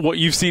bit of what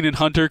you've seen in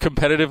Hunter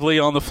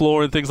competitively on the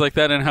floor and things like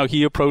that, and how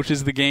he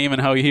approaches the game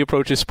and how he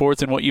approaches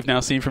sports, and what you've now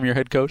seen from your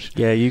head coach?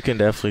 Yeah, you can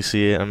definitely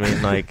see it. I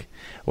mean, like,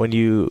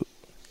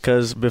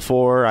 because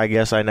before, I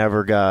guess I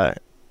never got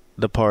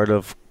the part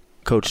of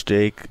Coach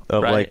Jake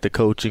of, right, like, the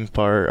coaching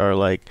part or,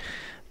 like,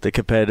 the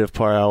competitive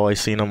part. I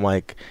always seen him,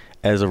 like,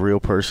 as a real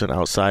person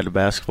outside of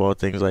basketball,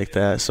 things like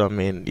that. So, I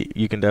mean,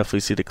 you can definitely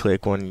see the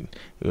click when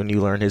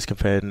you learn his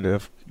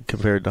competitive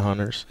compared to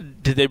Hunter's.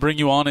 Did they bring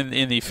you on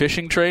in the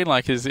fishing trade?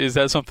 Like, is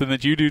that something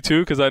that you do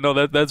too? Because I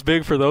know that's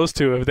big for those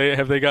two.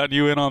 Have they gotten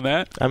you in on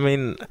that? I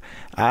mean,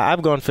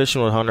 I've gone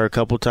fishing with Hunter a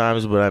couple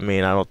times, but I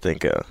mean, I don't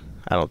think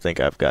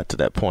I've got to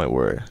that point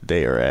where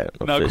they are at.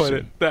 Not fishing. Quite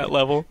at that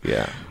level.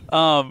 Yeah.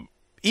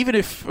 Even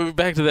if,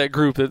 back to that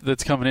group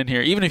that's coming in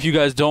here, even if you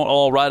guys don't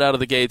all right out of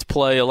the gates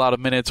play a lot of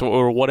minutes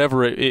or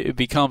whatever it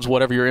becomes,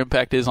 whatever your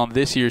impact is on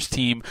this year's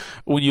team,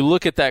 when you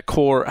look at that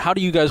core, how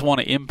do you guys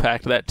want to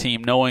impact that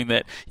team, knowing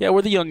that, yeah,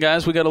 we're the young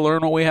guys, we got to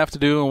learn what we have to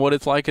do and what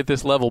it's like at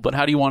this level, but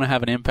how do you want to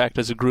have an impact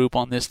as a group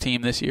on this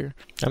team this year?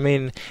 I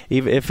mean,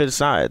 even if it's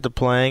not at the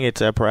playing,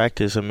 it's at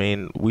practice. I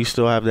mean, we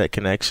still have that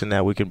connection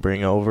that we can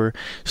bring over,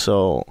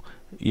 so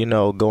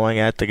going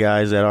at the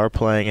guys that are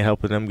playing and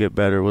helping them get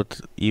better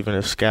with even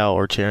a scout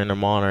or cheering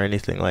them on or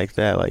anything like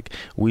that. Like,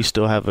 we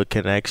still have a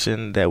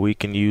connection that we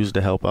can use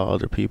to help out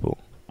other people.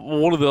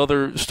 One of the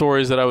other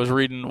stories that I was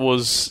reading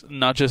was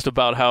not just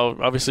about how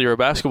obviously you're a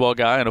basketball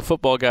guy and a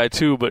football guy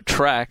too, but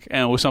track,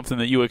 and it was something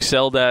that you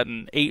excelled at,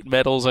 and 8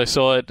 medals. I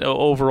saw it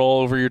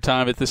overall over your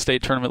time at the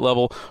state tournament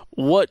level.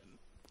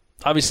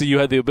 Obviously you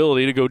had the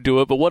ability to go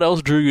do it, but what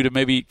else drew you to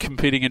maybe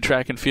competing in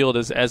track and field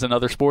as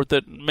another sport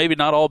that maybe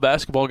not all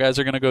basketball guys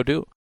are going to go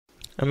do?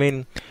 I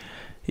mean,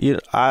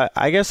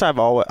 I guess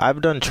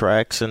I've done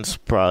track since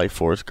probably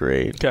 4th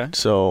grade. Okay.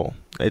 So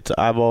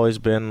I've always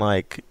been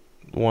like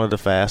one of the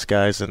fast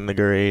guys in the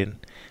grade.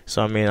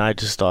 So I mean, I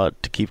just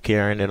thought to keep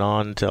carrying it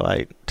on until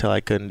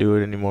I couldn't do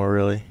it anymore,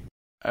 really.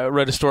 I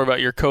read a story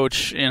about your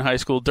coach in high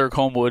school, Dirk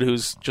Homewood,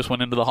 who's just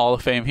went into the Hall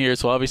of Fame here.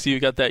 So obviously you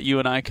got that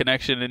UNI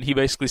connection, and he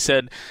basically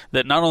said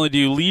that not only do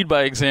you lead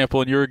by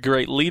example and you're a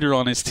great leader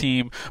on his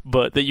team,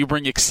 but that you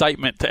bring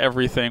excitement to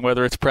everything,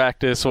 whether it's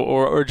practice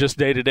or just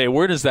day to day.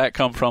 Where does that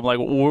come from? Like,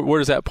 where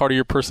does that part of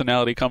your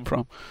personality come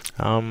from?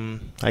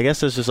 I guess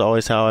that's just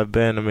always how I've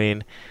been. I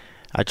mean,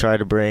 I try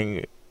to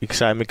bring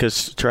excitement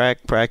because track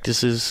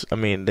practices, I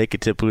mean, they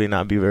could typically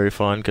not be very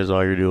fun because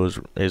all you do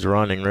is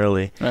running,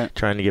 really, right,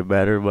 trying to get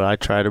better. But I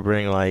try to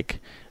bring like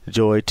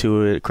joy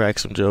to it, crack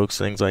some jokes,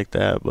 things like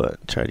that,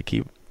 but try to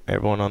keep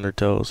everyone on their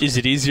toes. Is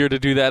it easier to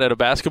do that at a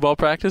basketball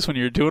practice when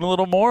you're doing a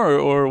little more,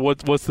 or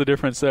what's the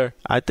difference there?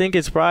 I think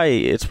it's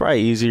probably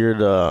easier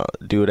to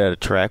do it at a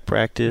track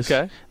practice,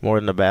 okay, more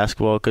than the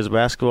basketball, because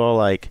basketball,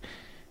 like,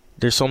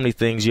 there's so many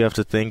things you have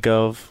to think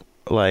of,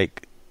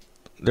 like,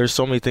 there's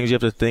so many things you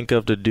have to think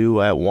of to do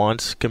at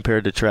once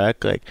compared to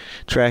track. Like,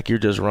 track, you're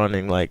just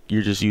running. Like,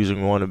 you're just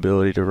using one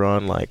ability to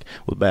run. Like,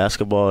 with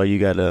basketball, you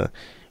got to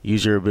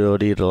use your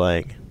ability to,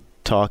 like,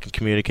 talk and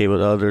communicate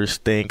with others,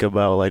 think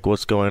about, like,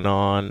 what's going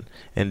on,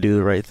 and do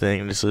the right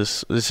thing. This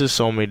is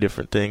so many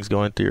different things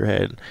going through your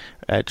head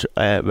at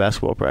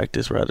basketball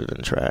practice rather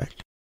than track.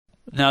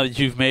 Now that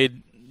you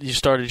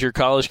started your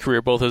college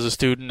career both as a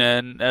student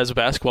and as a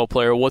basketball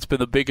player, what's been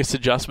the biggest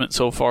adjustment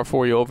so far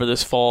for you over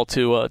this fall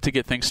to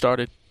get things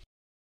started?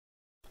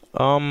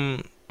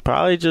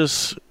 Probably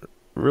just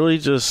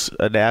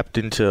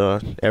adapting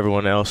to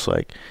everyone else.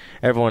 Like,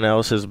 everyone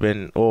else has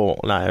been, well,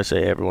 not I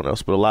say everyone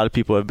else, but a lot of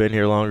people have been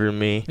here longer than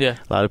me. Yeah.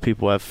 A lot of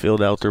people have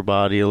filled out their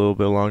body a little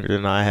bit longer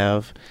than I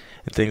have,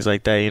 and things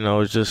like that.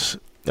 It's just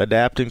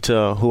adapting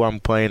to who I'm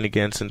playing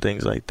against and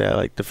things like that,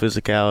 like the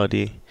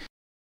physicality.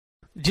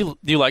 Do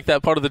you like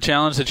that part of the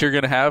challenge that you're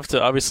going to have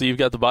to, obviously you've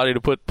got the body to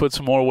put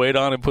some more weight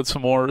on and put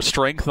some more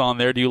strength on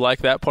there. Do you like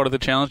that part of the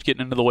challenge,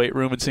 getting into the weight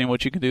room and seeing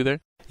what you can do there?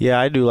 Yeah,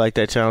 I do like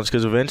that challenge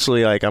because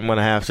eventually, like, I'm going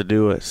to have to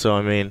do it. So,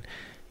 I mean,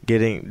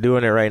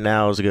 doing it right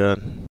now is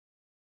good.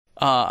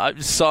 I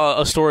saw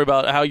a story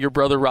about how your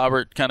brother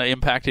Robert kind of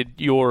impacted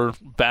your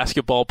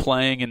basketball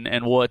playing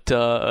and what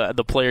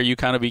the player you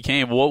kind of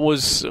became. What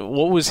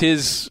was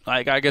his,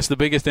 I guess, the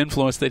biggest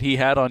influence that he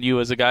had on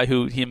you as a guy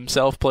who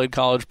himself played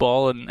college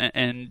ball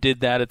and did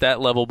that at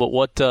that level? But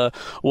what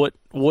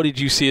did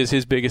you see as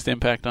his biggest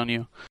impact on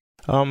you?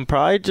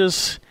 Probably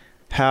just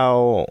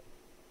how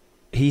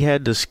he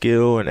had the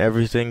skill and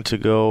everything to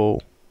go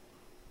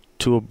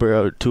to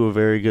a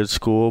very good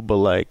school, but,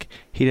 like,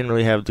 he didn't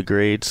really have the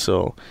grades,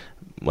 so,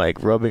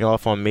 like, rubbing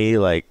off on me,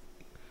 like,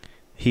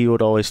 he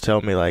would always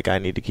tell me, like, I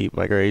need to keep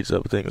my grades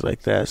up, things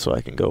like that, so I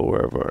can go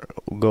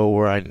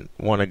where I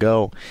want to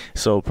go.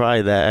 So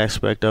probably that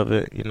aspect of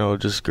it,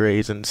 just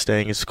grades and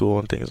staying in school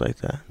and things like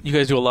that. You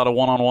guys do a lot of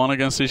one-on-one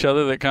against each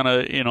other that kind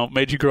of,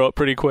 made you grow up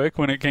pretty quick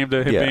when it came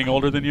to him being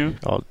older than you?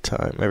 All the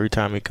time. Every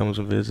time he comes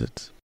and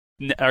visits.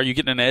 Are you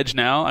getting an edge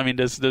now? I mean,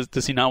 does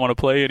he not want to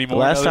play anymore?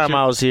 Last time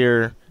I was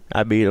here,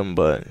 I beat him,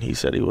 but he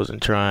said he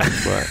wasn't trying.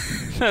 But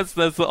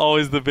that's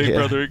always the big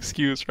brother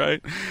excuse,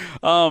 right?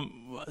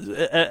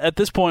 At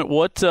this point,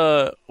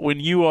 when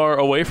you are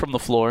away from the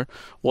floor,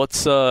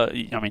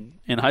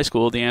 in high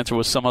school the answer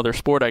was some other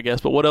sport, I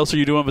guess. But what else are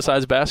you doing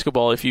besides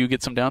basketball if you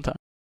get some downtime?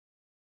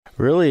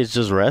 Really, it's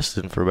just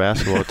resting for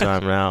basketball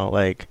time now.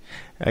 Like,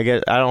 I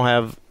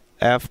don't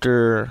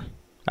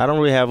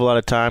really have a lot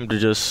of time to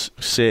just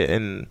sit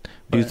and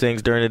do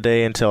things during the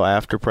day until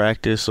after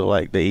practice, or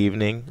like the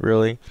evening,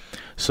 really.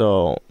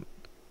 So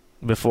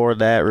before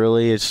that,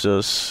 really, it's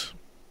just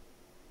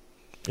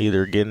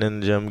either getting in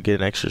the gym,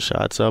 getting extra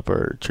shots up,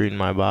 or treating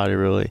my body,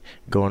 really,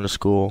 going to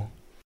school.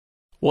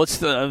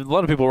 A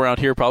lot of people around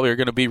here probably are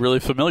going to be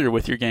really familiar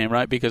with your game,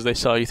 right? Because they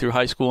saw you through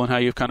high school and how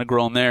you've kind of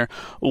grown there.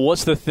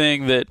 What's the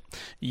thing that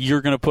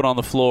you're going to put on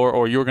the floor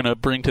or you're going to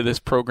bring to this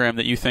program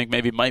that you think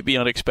maybe might be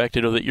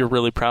unexpected or that you're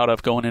really proud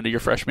of going into your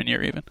freshman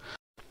year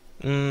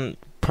even?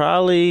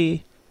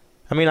 Probably,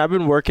 I've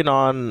been working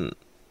on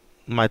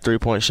my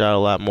three-point shot a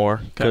lot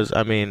more because,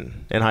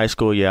 in high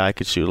school, I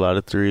could shoot a lot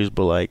of threes,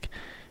 but, like,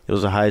 it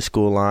was a high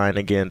school line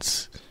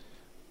against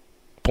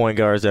point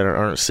guards that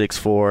aren't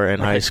 6'4" in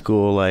high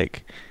school,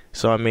 like,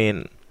 so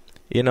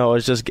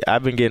it's just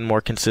I've been getting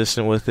more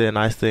consistent with it, and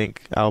I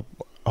think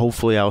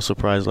hopefully I'll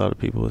surprise a lot of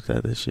people with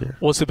that this year.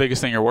 What's the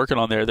biggest thing you're working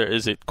on there?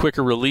 Is it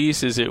quicker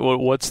release? Is it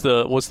what's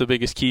the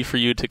biggest key for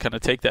you to kind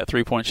of take that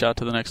 3-point shot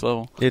to the next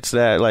level? It's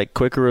that like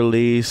quicker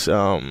release.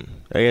 I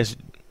guess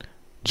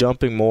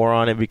jumping more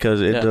on it because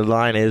the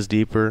line is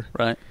deeper,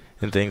 right,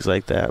 and things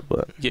like that.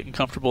 But getting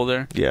comfortable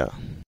there. Yeah.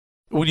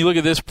 When you look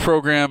at this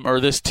program or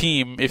this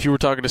team, if you were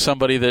talking to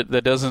somebody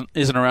that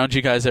isn't around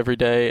you guys every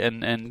day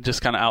and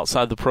just kind of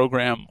outside the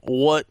program,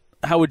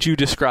 how would you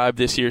describe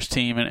this year's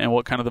team and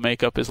what kind of the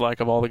makeup is like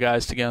of all the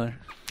guys together?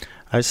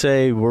 I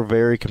say we're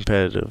very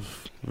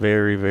competitive,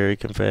 very, very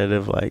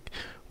competitive. Like,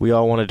 we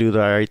all want to do the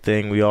right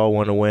thing. We all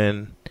want to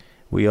win.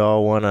 We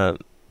all want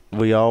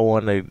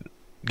to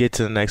get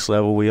to the next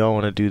level. We all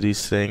want to do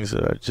these things.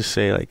 I just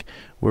say, like,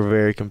 we're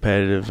very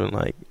competitive, and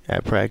like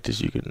at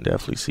practice, you can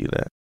definitely see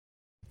that.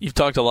 You've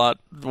talked a lot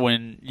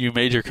when you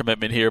made your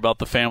commitment here about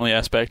the family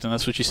aspect, and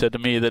that's what you said to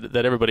me,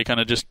 that everybody kind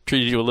of just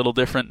treated you a little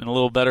different and a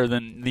little better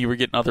than you were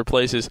getting other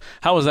places.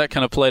 How has that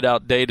kind of played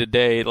out day to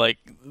day, like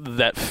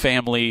that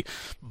family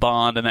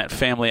bond and that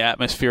family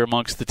atmosphere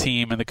amongst the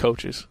team and the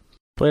coaches?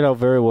 Played out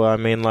very well. I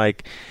mean,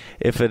 like,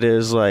 if it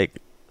is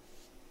like,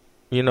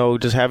 you know,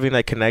 just having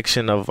that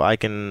connection of I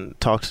can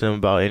talk to them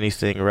about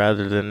anything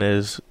rather than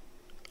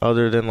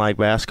other than like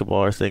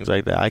basketball or things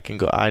like that.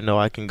 I know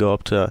I can go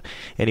up to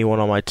anyone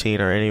on my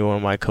team or any one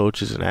of my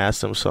coaches and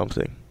ask them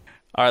something.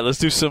 All right, let's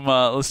do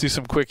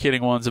some quick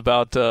hitting ones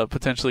about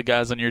potentially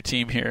guys on your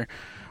team here.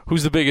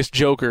 Who's the biggest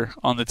joker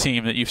on the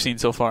team that you've seen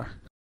so far?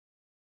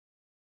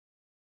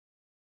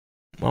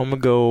 I'm gonna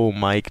go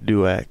Mike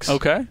Duax.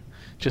 Okay,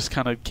 just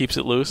kind of keeps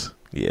it loose.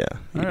 Yeah,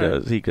 he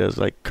does. He does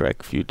like crack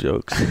a few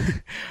jokes.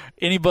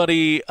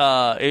 Anybody,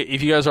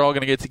 if you guys are all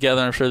going to get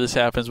together, I'm sure this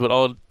happens, but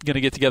all going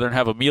to get together and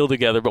have a meal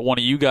together, but one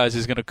of you guys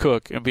is going to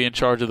cook and be in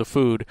charge of the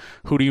food,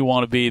 who do you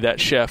want to be that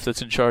chef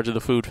that's in charge of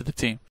the food for the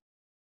team?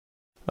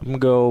 I'm going to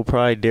go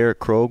probably Derek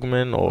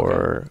Krogman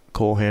or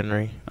Cole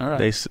Henry. All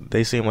right.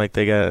 They seem like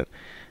they got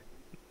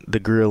the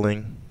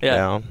grilling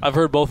down. I've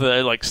heard both of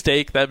that, like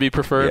steak, that'd be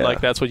preferred,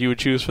 like that's what you would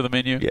choose for the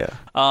menu.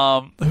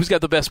 Yeah. Who's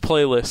got the best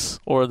playlists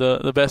or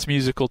the best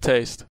musical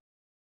taste?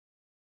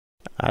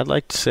 I'd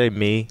like to say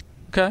me.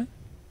 Okay.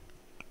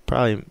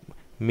 Probably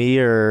me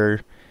or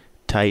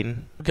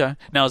Titan. Okay.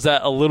 Now, is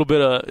that a little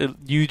bit of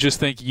you just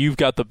think you've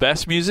got the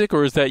best music,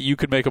 or is that you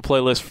could make a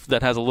playlist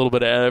that has a little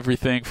bit of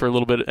everything for a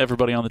little bit of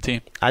everybody on the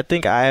team? I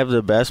think I have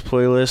the best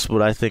playlist,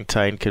 but I think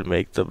Titan could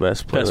make the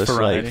best playlist,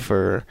 like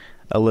for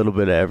a little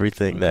bit of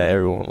everything that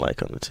everyone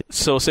like on the team.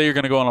 So say you're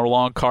going to go on a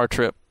long car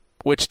trip.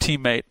 Which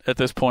teammate at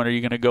this point are you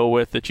going to go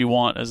with that you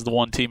want as the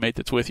one teammate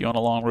that's with you on a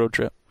long road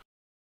trip?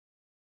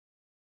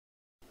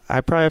 I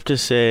probably have to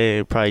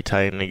say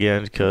Titan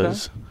again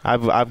because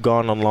I've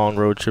gone on long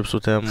road trips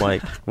with him.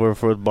 Like we're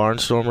for the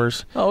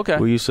Barnstormers. Oh, okay.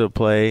 We used to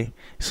play,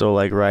 so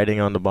like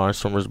riding on the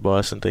Barnstormers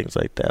bus and things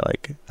like that.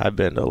 Like I've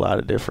been to a lot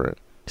of different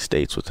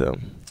states with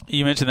him.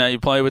 You mentioned that you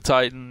play with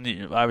Titan.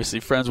 You're obviously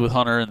friends with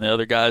Hunter and the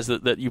other guys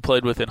that you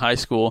played with in high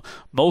school.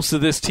 Most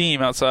of this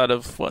team, outside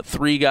of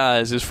 3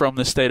 guys, is from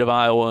the state of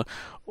Iowa.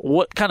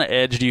 What kind of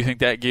edge do you think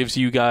that gives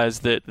you guys,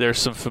 that there's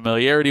some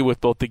familiarity with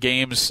both the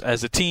games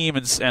as a team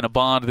and a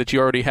bond that you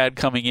already had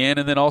coming in,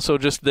 and then also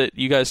just that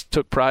you guys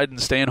took pride in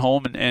staying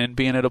home and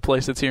being at a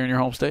place that's here in your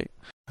home state?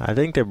 I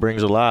think that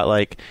brings a lot.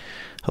 Like,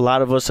 a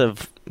lot of us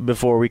have,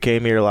 before we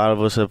came here, a lot of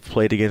us have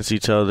played against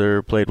each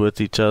other, played with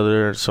each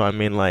other. So, I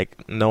mean,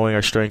 like, knowing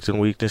our strengths and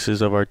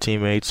weaknesses of our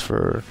teammates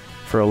for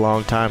a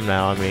long time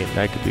now, I mean,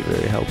 that could be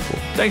very helpful.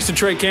 Thanks to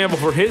Trey Campbell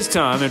for his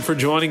time and for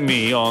joining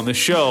me on the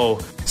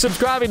show.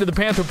 Subscribing to the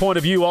Panther Point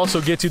of View also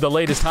gets you the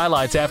latest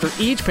highlights after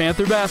each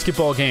Panther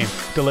basketball game,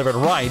 delivered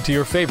right to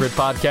your favorite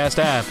podcast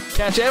app.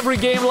 Catch every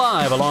game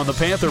live along the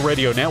Panther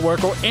Radio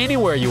Network or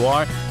anywhere you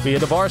are via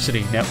the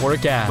Varsity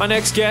Network app. My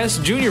next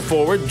guest, junior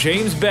forward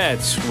James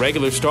Betts.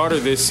 Regular starter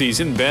this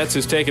season, Betts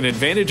has taken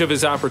advantage of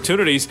his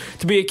opportunities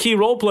to be a key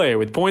role player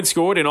with points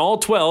scored in all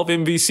 12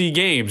 MVC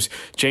games.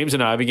 James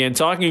and I began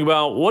talking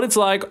about what it's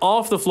like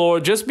off the floor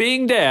just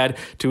being dad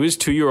to his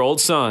 2-year-old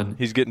son.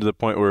 He's getting to the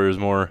point where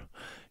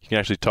you can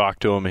actually talk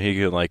to him and he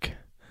can like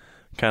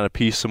kind of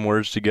piece some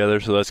words together,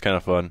 so that's kind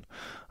of fun.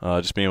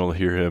 Just being able to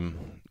hear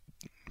him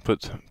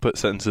put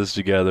sentences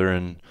together,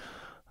 and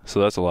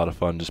so that's a lot of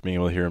fun, just being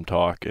able to hear him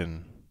talk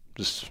and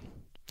just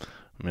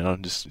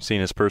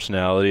seeing his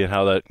personality and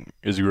how that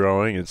is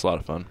growing. It's a lot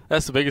of fun.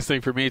 That's the biggest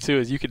thing for me, too,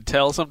 is you can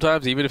tell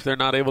sometimes, even if they're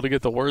not able to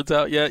get the words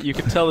out yet, you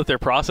can tell that they're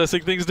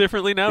processing things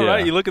differently now,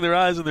 right? You look in their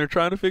eyes and they're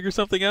trying to figure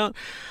something out.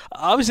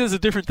 Obviously, it's a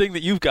different thing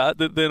that you've got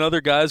than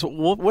other guys.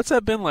 What's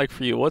that been like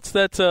for you? What's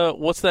that,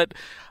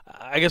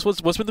 I guess,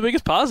 what's been the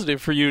biggest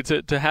positive for you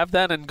to have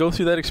that and go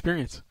through that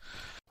experience?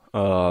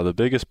 The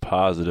biggest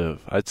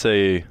positive, I'd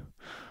say,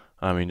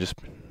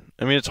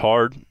 it's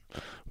hard.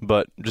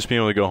 But just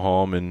being able to go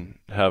home and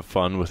have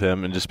fun with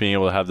him and just being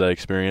able to have that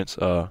experience.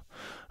 I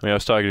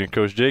was talking to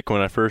Coach Jake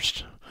when I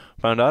first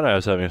found out I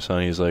was having a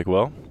son. He's like,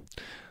 well,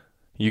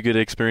 you get to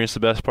experience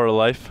the best part of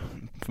life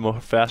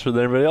faster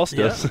than everybody else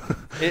does.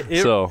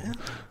 Yeah. So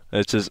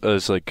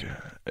it's like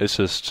it's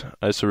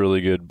a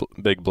really good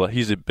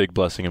he's a big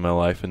blessing in my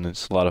life, and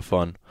it's a lot of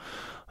fun.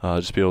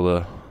 Just be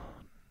able to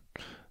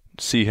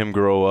see him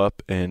grow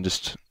up and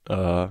just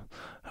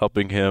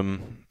helping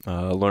him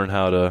learn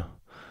how to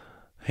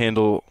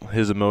handle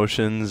his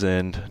emotions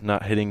and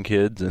not hitting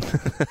kids. And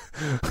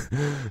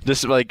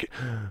just like, it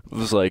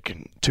was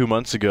like 2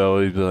 months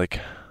ago, he'd be like,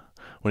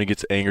 when he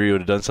gets angry, he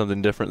would have done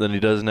something different than he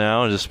does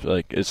now. And just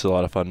like, it's a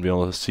lot of fun to be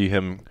able to see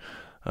him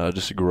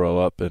just grow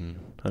up. And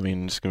I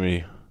mean, it's going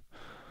to be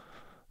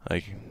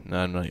like, I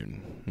don't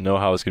even know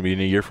how it's going to be in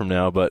a year from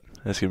now, but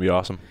it's going to be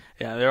awesome.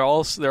 Yeah, they're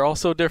all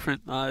so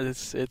different. But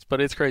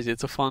it's crazy.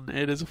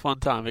 It is a fun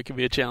time. It can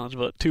be a challenge,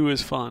 but 2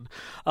 is fun.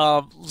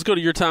 Let's go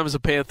to your time as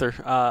a Panther.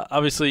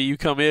 Obviously, you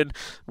come in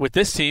with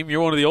this team. You're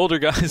one of the older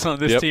guys on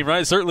this team,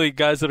 right? Certainly,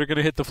 guys that are going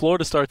to hit the floor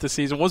to start the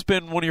season. What's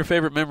been one of your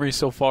favorite memories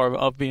so far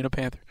of being a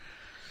Panther?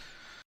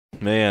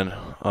 Man,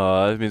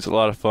 it means a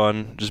lot of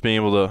fun. Just being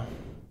able to,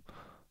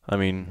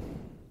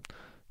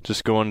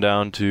 just going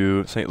down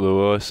to St.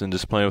 Louis and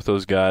just playing with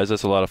those guys.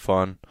 That's a lot of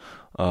fun.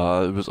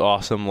 It was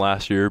awesome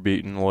last year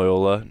beating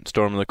Loyola,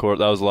 storming the court.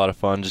 That was a lot of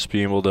fun. Just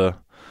being able to,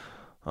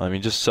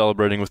 just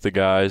celebrating with the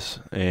guys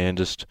and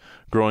just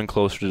growing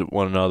closer to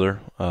one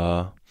another.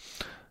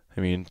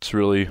 It's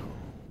really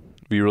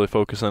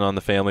focusing on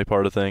the family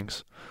part of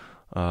things.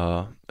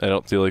 I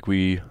don't feel like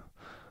I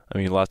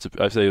think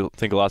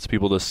lots of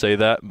people just say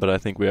that, but I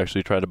think we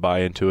actually try to buy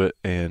into it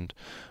and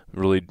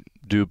really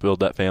do build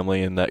that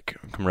family and that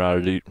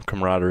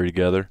camaraderie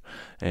together.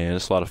 And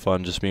it's a lot of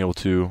fun just being able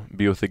to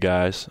be with the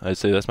guys. I'd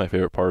say that's my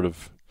favorite part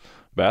of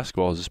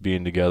basketball, is just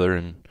being together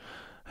and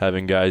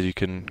having guys you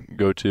can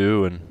go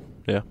to.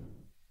 And yeah.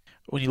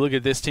 When you look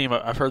at this team,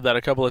 I've heard that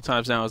a couple of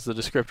times now as the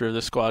descriptor of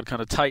this squad, kind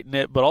of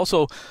tight-knit, but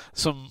also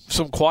some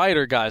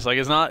quieter guys. Like,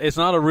 it's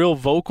not a real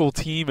vocal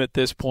team at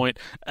this point.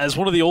 As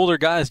one of the older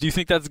guys, do you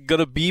think that's going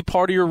to be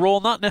part of your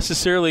role? Not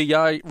necessarily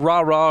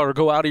rah-rah or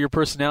go out of your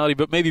personality,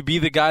 but maybe be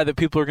the guy that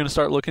people are going to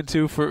start looking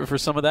to for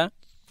some of that?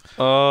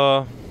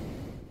 I'm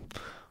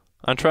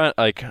trying,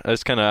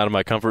 that's kind of out of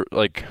my comfort,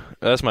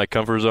 that's my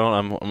comfort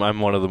zone. I'm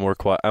one of the more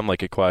quiet, I'm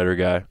like a quieter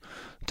guy.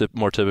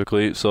 More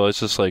typically, so it's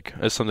just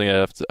it's something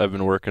I've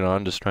been working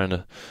on, just trying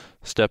to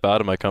step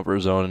out of my comfort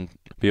zone and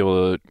be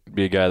able to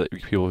be a guy that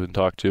people can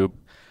talk to.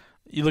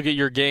 You look at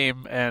your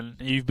game, and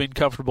you've been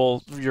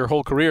comfortable your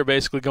whole career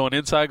basically going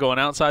inside, going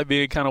outside,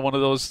 being kind of one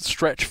of those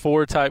stretch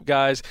four type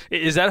guys.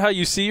 Is that how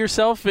you see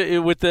yourself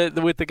with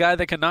the guy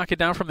that can knock it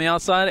down from the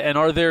outside? And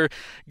are there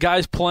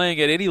guys playing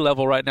at any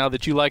level right now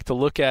that you like to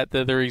look at,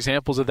 that there are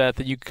examples of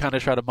that you kind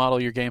of try to model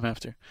your game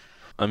after?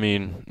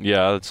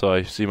 Yeah, that's how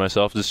I see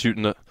myself, just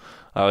shooting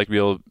I like to be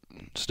able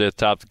to stay at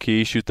the top of the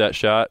key, shoot that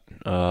shot,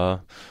 a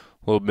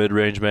little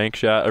mid-range bank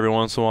shot every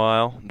once in a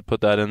while,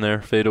 put that in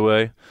there, fade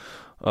away.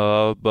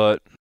 But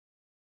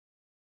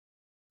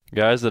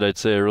guys that I'd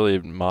say I really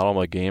model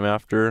my game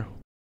after,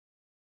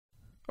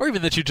 or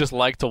even that you just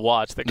like to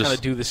watch, that kind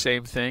of do the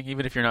same thing,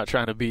 even if you're not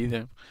trying to be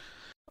them.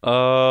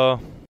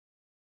 I'd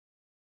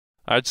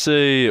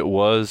say it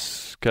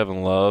was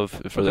Kevin Love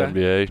for the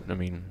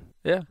NBA.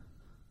 Yeah,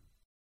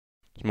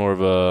 he's more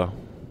of a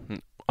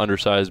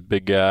undersized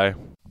big guy.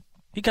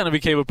 He kind of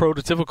became a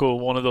prototypical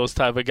one of those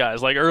type of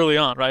guys, like early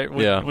on, right?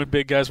 When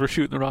big guys were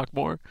shooting the rock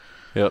more.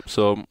 Yep.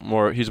 So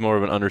he's more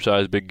of an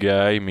undersized big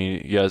guy.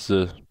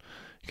 He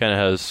kind of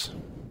has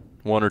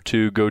one or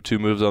two go-to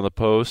moves on the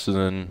post and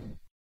then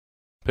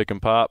pick and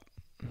pop.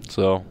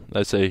 So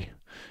I'd say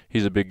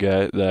he's a big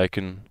guy that I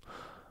can.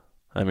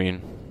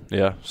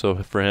 So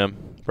for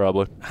him,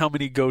 probably. How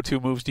many go-to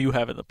moves do you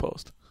have in the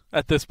post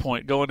at this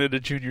point, going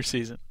into junior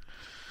season?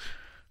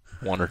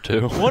 One or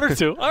two.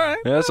 All right.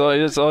 Yeah, that's all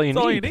you need.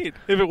 All you need,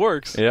 if it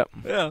works. Yep.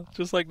 Yeah,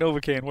 just like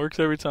Novocaine, works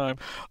every time.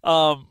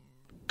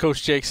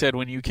 Coach Jake said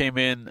when you came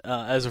in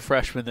as a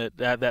freshman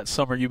that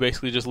summer you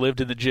basically just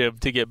lived in the gym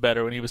to get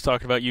better. When he was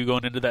talking about you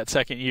going into that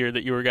second year,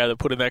 that you were a guy that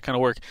put in that kind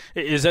of work.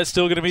 Is that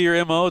still going to be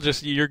your MO?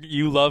 Just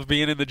you love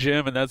being in the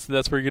gym, and that's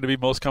where you're going to be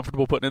most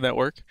comfortable putting in that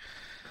work?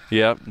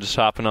 Yeah, just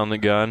hopping on the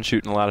gun,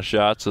 shooting a lot of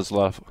shots. It's a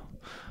lot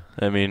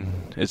of,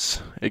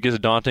 it gets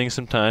daunting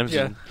sometimes.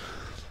 Yeah.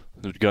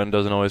 The gun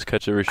doesn't always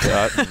catch every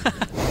shot.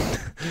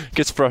 It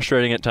gets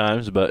frustrating at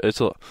times, but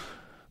that's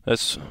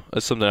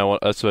something I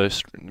want. That's a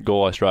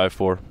goal I strive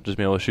for, just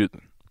being able to shoot.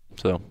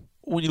 So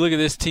when you look at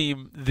this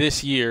team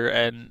this year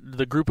and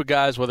the group of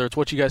guys, whether it's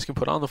what you guys can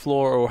put on the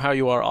floor or how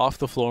you are off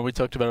the floor, and we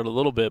talked about it a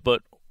little bit,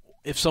 but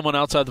if someone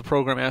outside the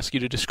program asks you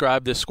to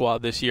describe this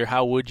squad this year,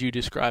 how would you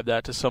describe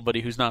that to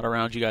somebody who's not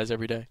around you guys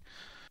every day?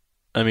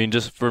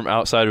 Just from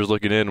outsiders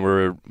looking in,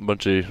 we're a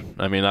bunch of.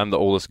 I'm the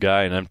oldest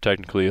guy, and I'm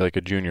technically like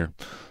a junior.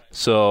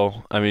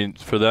 So,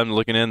 for them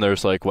looking in, they're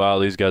just like, wow,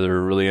 these guys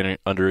are really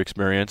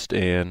underexperienced.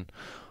 And,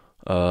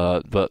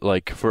 but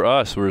for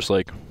us, we're just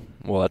like,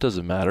 well, that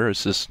doesn't matter.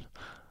 It's just,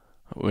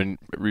 when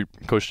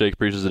Coach Jake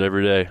preaches it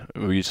every day,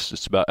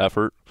 it's about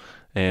effort.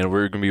 And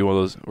we're going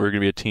to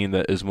be a team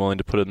that is willing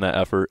to put in that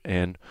effort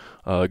and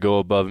go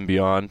above and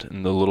beyond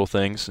in the little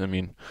things.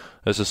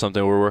 This is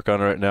something we're working on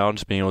right now,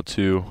 just being able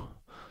to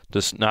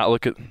just not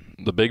look at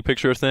the big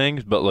picture of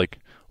things, but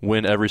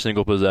win every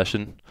single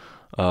possession.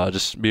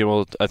 Just be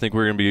able to, I think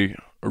we're going to be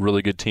a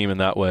really good team in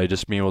that way.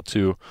 Just being able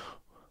to,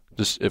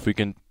 if we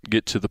can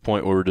get to the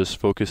point where we're just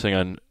focusing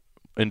on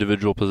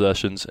individual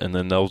possessions, and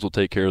then those will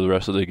take care of the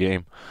rest of the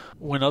game.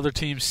 When other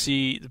teams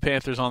see the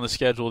Panthers on the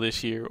schedule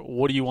this year,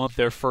 what do you want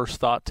their first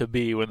thought to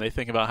be when they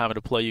think about having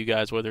to play you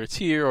guys, whether it's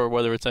here or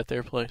whether it's at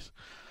their place?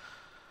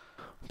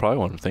 Probably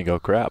want to think, oh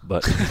crap,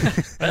 but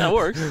that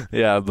works.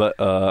 Yeah, but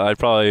I'd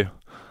probably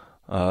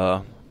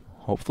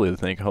hopefully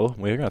think, oh,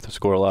 we're gonna have to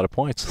score a lot of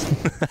points.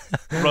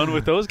 Run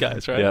with those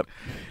guys, right? Yep.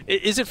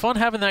 Is it fun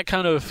having that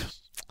kind of?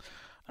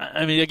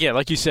 I mean, again,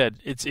 like you said,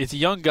 it's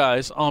young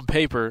guys on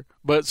paper,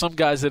 but some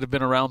guys that have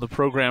been around the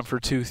program for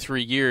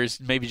 2-3 years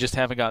maybe just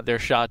haven't got their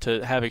shot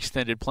to have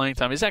extended playing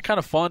time. Is that kind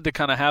of fun to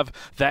kind of have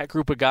that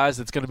group of guys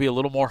that's going to be a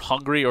little more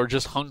hungry or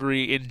just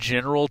hungry in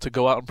general to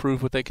go out and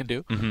prove what they can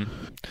do? Mm-hmm.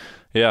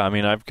 Yeah, I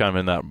mean, I've kind of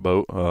in that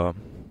boat.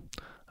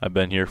 I've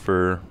been here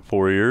for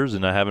 4 years,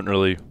 and I haven't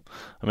really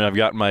 – I mean, I've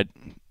gotten my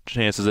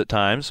chances at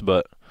times,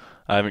 but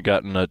I haven't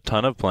gotten a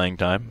ton of playing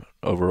time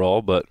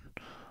overall, but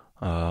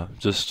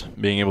just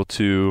being able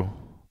to,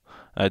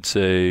 I'd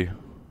say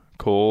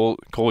Cole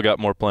got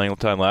more playing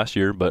time last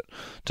year, but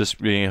just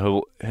being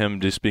able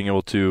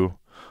to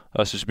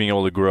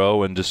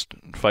grow and just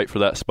fight for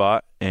that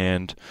spot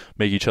and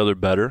make each other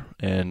better.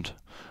 And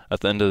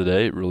at the end of the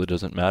day, it really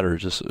doesn't matter.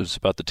 It's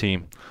about the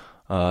team.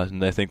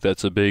 And I think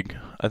that's a big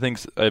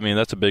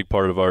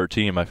part of our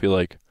team. I feel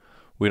like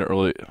we don't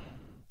really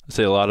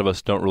say a lot of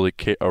us don't really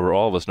care, or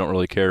all of us don't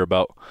really care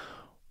about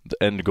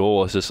the end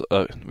goal. It's just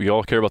we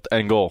all care about the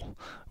end goal.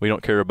 We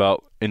don't care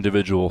about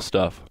individual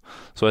stuff.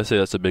 So I say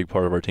that's a big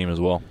part of our team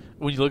as well.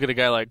 When you look at a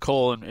guy like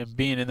Cole and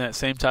being in that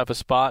same type of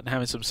spot and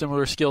having some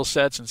similar skill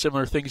sets and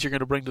similar things you're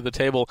going to bring to the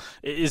table,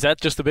 is that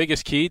just the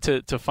biggest key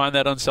to find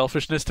that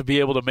unselfishness, to be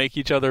able to make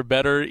each other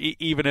better,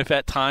 even if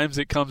at times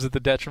it comes at the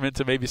detriment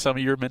to maybe some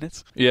of your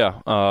minutes?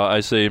 Yeah, I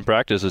say in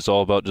practice it's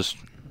all about just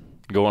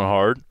going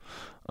hard,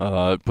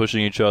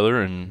 pushing each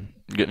other and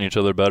getting each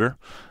other better,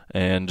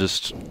 and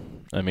just,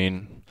 I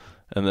mean,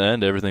 in the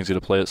end, everything's going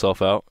to play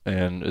itself out,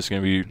 and it's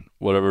going to be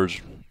whatever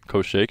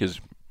Coach Jake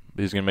is.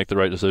 He's going to make the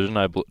right decision.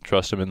 I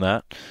trust him in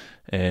that,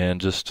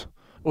 and just.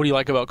 What do you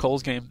like about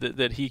Cole's game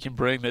that he can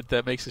bring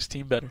that makes his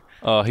team better?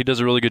 He does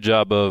a really good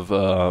job of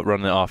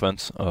running the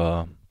offense.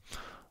 I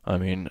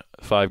mean,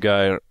 five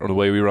guy, or the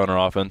way we run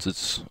our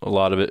offense, a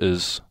lot of it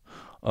is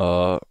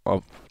a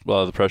lot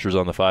of the pressure's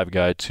on the five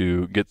guy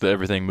to get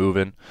everything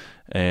moving,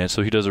 and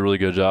so he does a really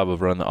good job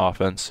of running the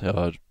offense,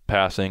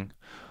 passing,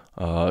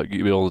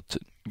 be able to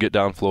get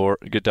down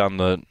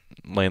the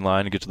lane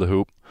line and get to the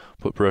hoop,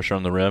 put pressure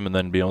on the rim, and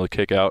then be able to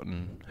kick out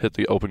and hit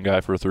the open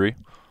guy for a three.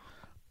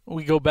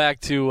 We go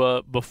back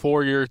to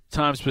before your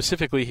time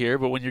specifically here,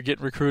 but when you're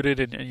getting recruited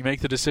and you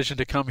make the decision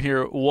to come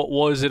here, what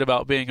was it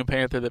about being a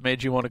Panther that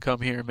made you want to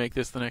come here and make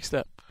this the next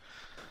step?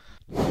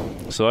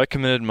 So I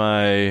committed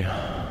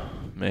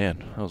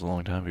that was a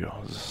long time ago.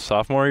 Was it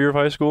sophomore year of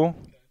high school?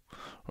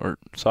 Or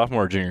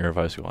sophomore or junior year of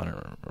high school, I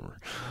don't remember.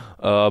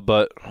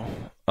 But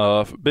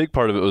a big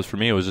part of it was, for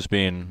me, was just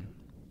being,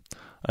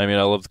 I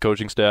love the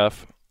coaching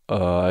staff.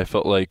 I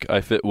felt like I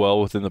fit well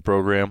within the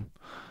program,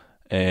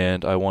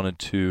 and I wanted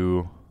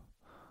to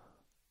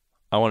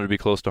be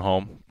close to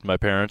home, my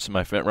parents,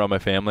 around my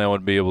family. I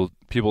wanted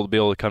people to be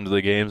able to come to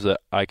the games that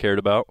I cared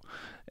about,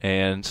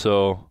 and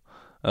so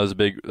that was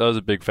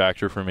a big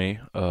factor for me.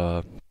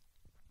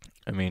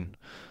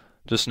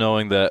 Just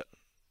knowing that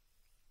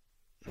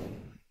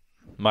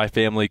my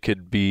family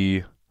could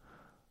buy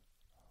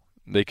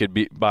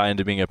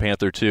into being a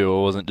Panther too.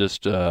 It wasn't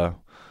just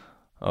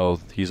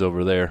he's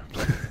over there,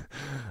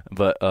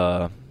 but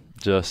that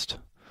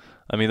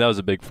was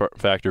a big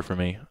factor for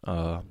me.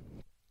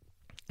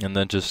 And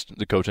then just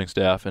the coaching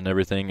staff and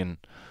everything, and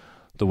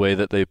the way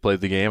that they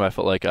played the game, I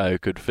felt like I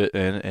could fit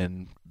in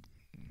and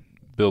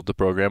build the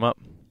program up.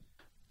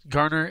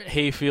 Garner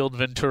Hayfield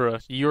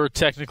Ventura. You're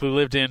technically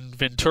lived in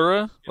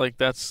Ventura, like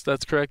that's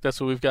correct. That's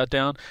what we've got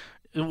down.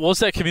 What's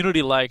that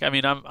community like? I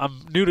mean,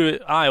 I'm new to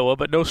Iowa,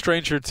 but no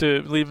stranger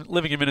to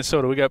living in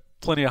Minnesota. We got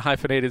plenty of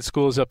hyphenated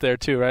schools up there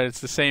too, right? It's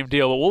the same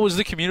deal. But what was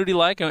the community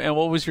like, and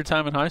what was your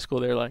time in high school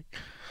there like?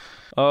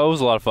 It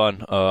was a lot of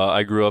fun.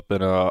 I grew up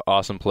in an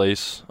awesome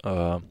place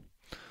on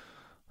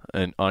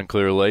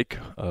Clear Lake.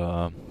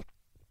 I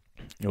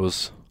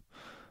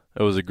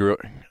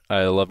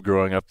loved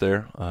growing up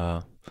there.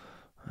 I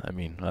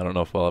don't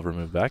know if I'll ever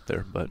move back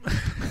there, but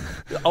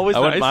always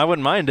nice. I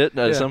wouldn't mind it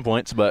at some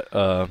points,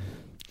 but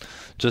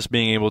just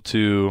being able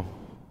to,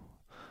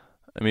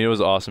 it was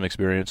an awesome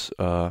experience.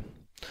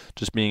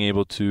 Just being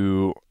able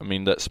to,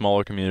 that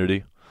smaller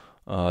community,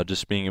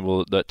 just being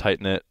able to, that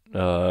tight-knit,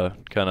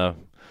 kind of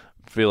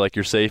feel like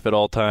you're safe at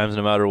all times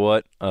no matter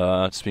what.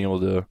 Just being able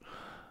to,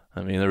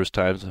 there was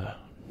times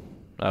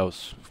I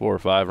was 4 or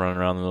 5 running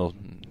around the middle,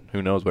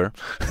 who knows where.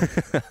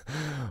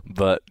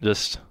 But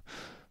just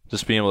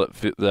being able to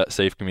feel that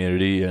safe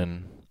community,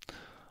 and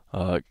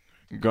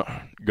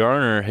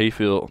Garner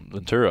Hayfield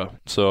Ventura.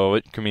 So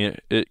it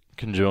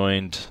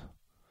conjoined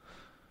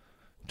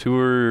 2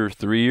 or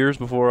 3 years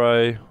before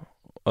I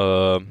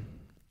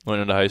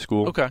went into high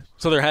school. Okay.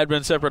 So there had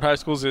been separate high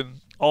schools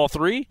in all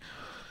three?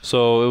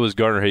 So it was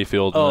Garner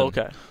Hayfield. Oh,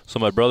 okay. So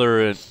my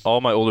brother and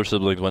all my older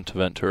siblings went to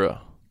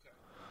Ventura.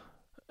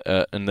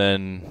 And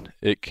then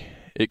it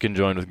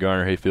conjoined with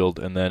Garner Hayfield,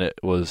 and then it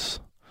was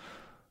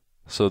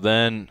so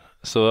that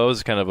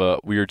was kind of a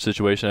weird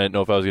situation. I didn't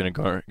know if I was going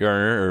to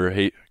Garner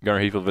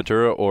Hayfield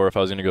Ventura, or if I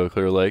was going to go to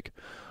Clear Lake,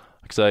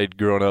 because I'd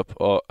grown up.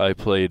 I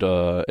played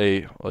a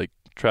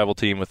travel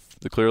team with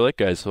the Clear Lake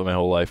guys my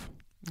whole life,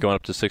 going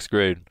up to 6th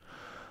grade,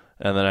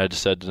 and then I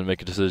decided to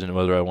make a decision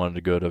whether I wanted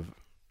to go to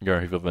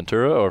Garner Hayfield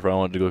Ventura or if I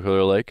wanted to go to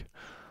Clear Lake.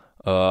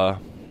 That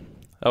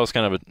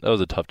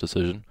was a tough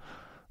decision.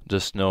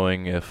 Just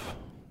knowing I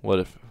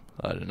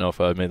didn't know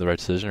if I made the right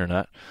decision or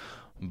not,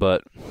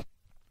 but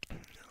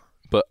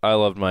I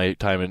loved my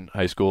time in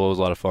high school. It was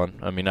a lot of fun.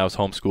 I mean, I was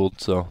homeschooled,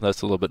 so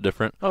that's a little bit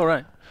different. Oh,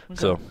 right. Okay.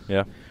 So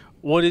yeah.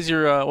 What's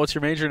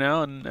your major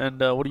now, and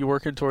what are you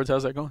working towards?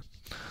 How's that going?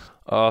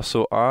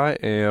 So I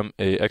am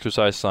a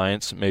exercise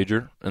science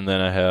major, and then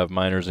I have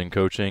minors in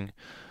coaching,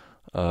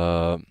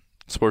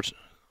 sports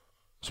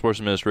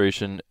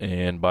administration,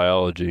 and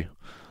biology.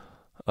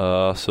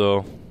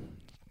 So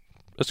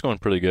it's going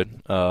pretty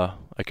good.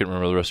 I couldn't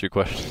remember the rest of your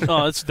question.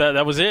 Oh,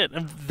 that was it.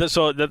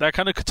 So that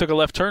kind of took a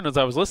left turn as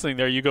I was listening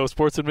there. You go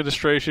sports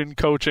administration,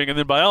 coaching, and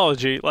then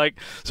biology.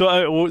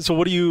 So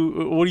what do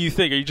you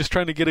think? Are you just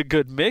trying to get a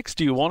good mix?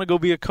 Do you want to go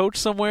be a coach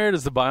somewhere?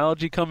 Does the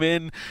biology come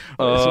in?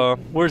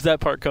 Where's that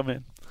part come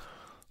in?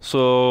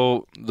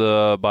 So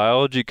the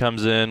biology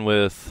comes in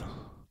with.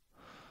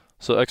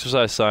 So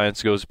exercise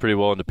science goes pretty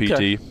well into PT.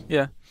 Okay.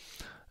 Yeah.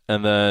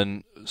 And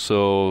then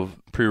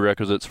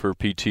prerequisites for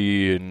PT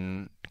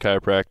and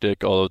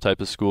chiropractic, all those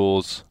type of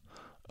schools,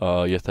 you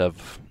have to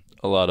have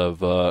a lot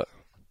of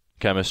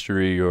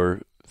chemistry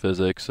or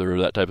physics or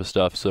that type of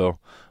stuff. So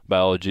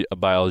a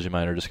biology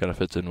minor just kind of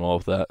fits in well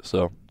with that.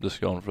 So just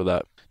going for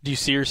that. Do you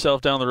see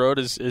yourself down the road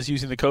as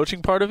using the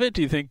coaching part of it?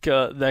 Do you think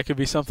that could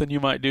be something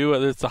you might do,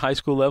 whether it's the high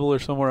school level or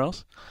somewhere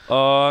else?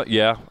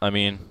 Yeah. I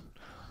mean,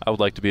 I would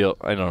like to be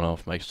I don't know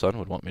if my son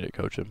would want me to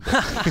coach him.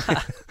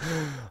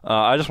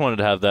 I just wanted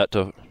to have that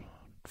to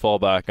fall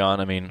back on.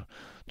 I mean,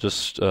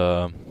 just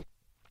the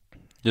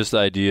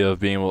idea of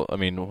being able, I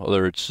mean,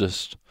 whether it's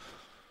just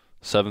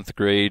 7th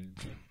grade,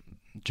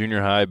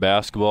 junior high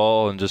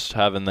basketball, and just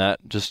having that,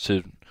 and just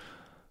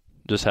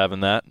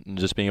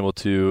being able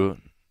to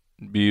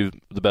be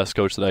the best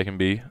coach that I can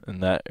be in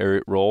that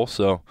area role.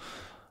 So,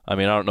 I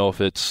mean, I don't know if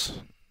it's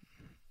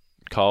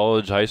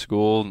college, high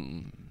school,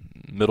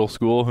 middle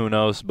school, who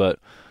knows, but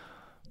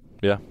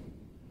yeah.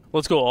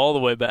 Let's go all the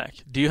way back.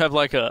 Do you have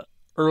like a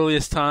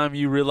earliest time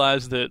you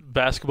realized that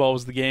basketball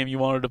was the game you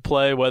wanted to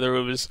play, whether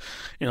it was,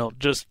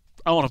 just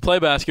I want to play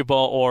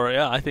basketball, or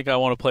I think I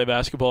want to play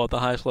basketball at the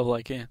highest level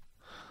I can?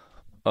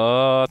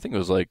 I think it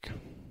was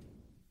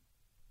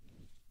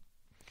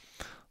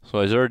so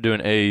I started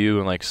doing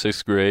AAU in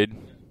 6th grade,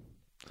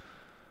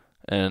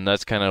 and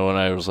that's kind of when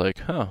I was like,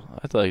 I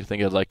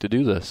think I'd like to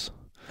do this.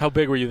 How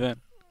big were you then?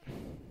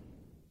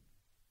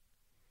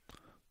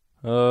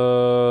 I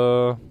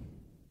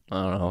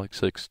don't know,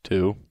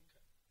 6'2".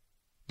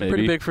 Maybe.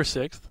 Pretty big for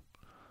 6th.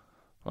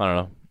 I don't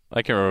know.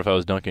 I can't remember if I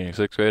was dunking in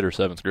 6th grade or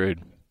 7th grade.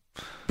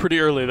 Pretty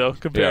early, though,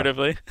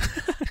 comparatively.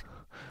 Yeah.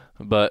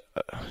 But,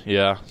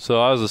 yeah.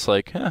 So I was just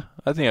like,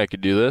 I think I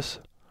could do this.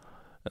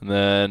 And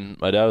then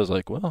my dad was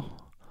like,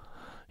 well,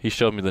 he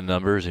showed me the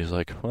numbers. He's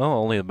like, well,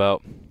 only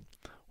about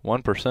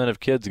 1% of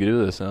kids can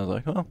do this. And I was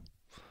like, well,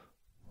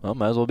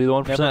 might as well be the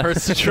 1%. Never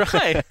hurts to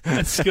try.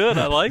 That's good.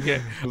 I like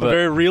it. A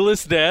very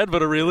realist dad,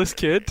 but a realist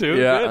kid, too.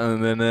 Yeah,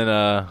 good. and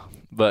then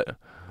but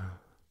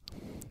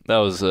that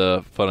was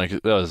funny.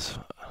 That's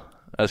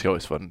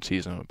always fun to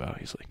tease him about.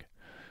 He's like,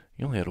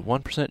 you only had a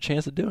 1%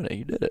 chance of doing it.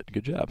 You did it.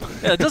 Good job.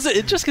 Yeah,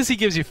 just because he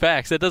gives you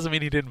facts, that doesn't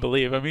mean he didn't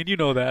believe. I mean, you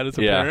know that as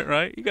a parent,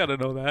 right? You got to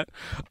know that.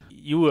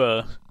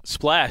 You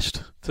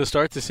splashed to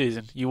start the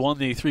season. You won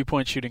the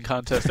 3-point shooting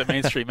contest at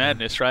Main Street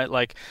Madness, right?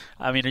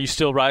 Are you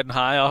still riding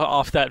high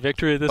off that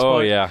victory at this point? Oh,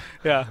 yeah.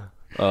 Yeah.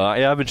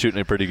 I've been shooting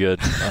it pretty good.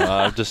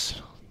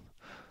 Just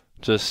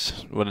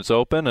when it's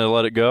open, I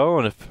let it go,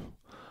 and if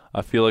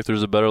I feel like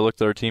there's a better look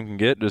that our team can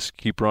get, just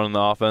keep running the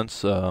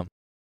offense.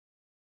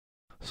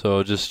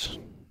 So just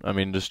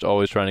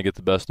always trying to get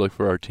the best look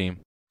for our team.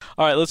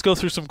 All right, let's go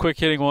through some quick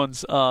hitting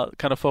ones,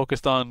 kind of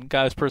focused on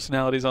guys'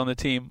 personalities on the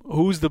team.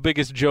 Who's the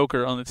biggest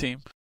joker on the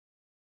team?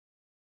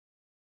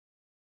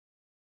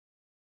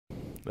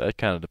 That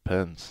kind of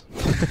depends.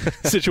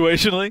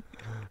 Situationally?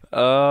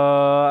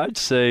 I'd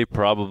say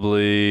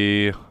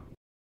probably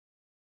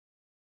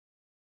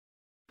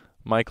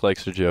Mike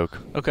likes to joke.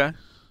 Okay.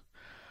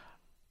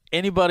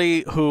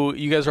 Anybody who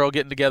you guys are all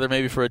getting together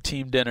maybe for a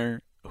team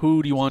dinner,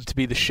 who do you want to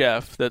be the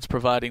chef that's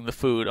providing the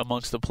food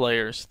amongst the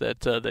players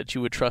that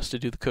you would trust to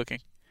do the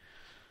cooking?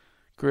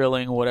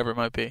 Grilling, whatever it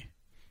might be.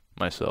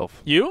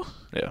 Myself. You?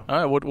 Yeah. All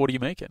right, what are you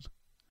making?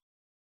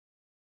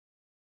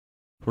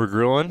 We're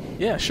grilling?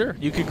 Yeah, sure.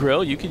 You could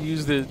grill. You could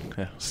use the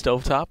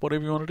stovetop,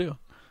 whatever you want to do.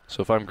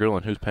 So if I'm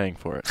grilling, who's paying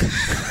for it?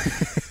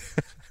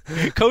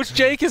 Coach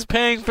Jake is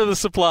paying for the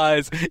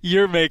supplies.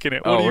 You're making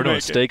it. What are we're you doing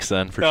making? steaks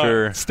then for All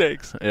sure. right,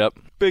 steaks. Yep.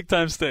 Big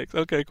time steaks.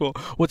 Okay, cool.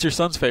 What's your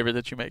son's favorite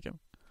that you make him?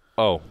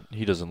 Oh,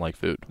 he doesn't like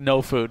food.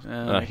 No food.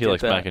 He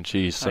likes mac and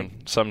cheese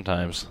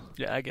sometimes.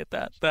 Yeah, I get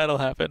that. That'll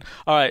happen.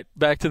 All right,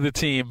 back to the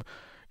team.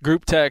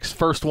 Group text,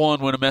 first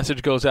one when a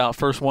message goes out,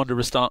 first one to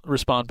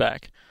respond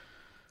back.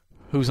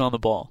 Who's on the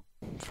ball?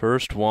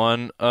 First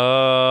one,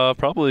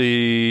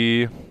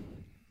 probably,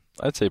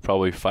 I'd say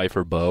probably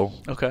Pfeiffer Bo.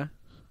 Okay.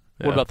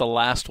 Yeah. What about the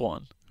last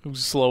one?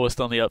 Who's slowest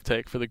on the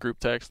uptake for the group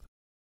text?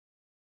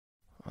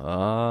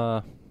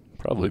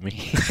 Probably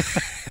me.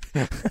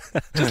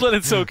 Just let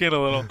it soak in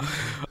a little.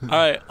 All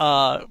right,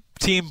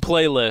 team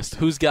playlist.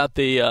 Who's got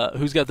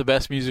the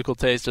best musical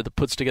taste or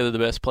puts together the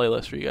best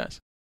playlist for you guys?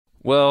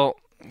 Well,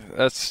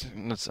 that's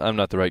I'm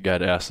not the right guy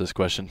to ask this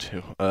question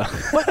to.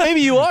 But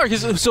maybe you are.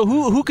 So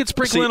who could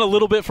sprinkle in a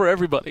little bit for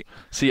everybody?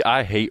 See,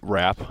 I hate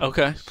rap.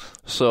 Okay.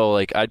 So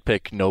like I'd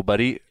pick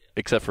nobody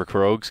except for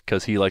Krogs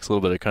because he likes a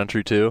little bit of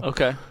country too.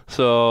 Okay.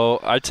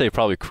 So I'd say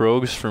probably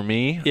Krogs for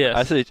me.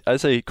 Yes.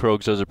 I'd say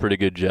Krogs does a pretty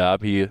good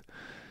job. He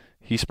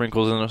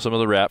sprinkles in some of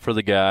the rap for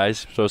the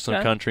guys, throws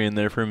some country in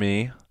there for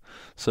me.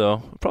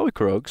 So probably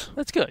Krogs.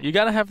 That's good. You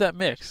got to have that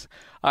mix.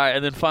 All right,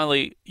 and then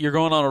finally, you're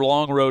going on a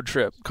long road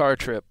trip, car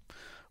trip.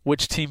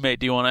 Which teammate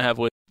do you want to have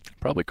with?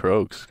 Probably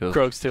Krogs.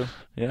 Krogs too.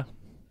 Yeah.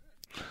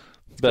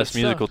 Best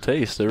musical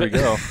taste. There we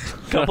go.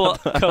 couple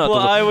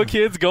of Iowa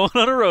kids going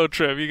on a road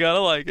trip. You gotta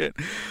like it.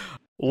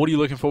 What are you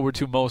looking forward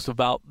to most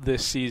about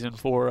this season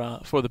for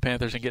the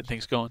Panthers and getting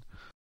things going?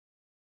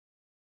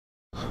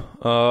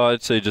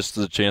 I'd say just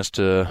the chance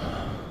to.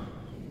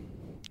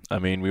 I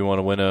mean, we want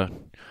to win a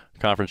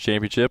conference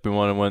championship. We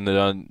want to win it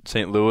on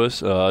St.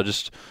 Louis.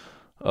 Just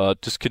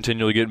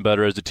continually getting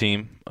better as a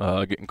team,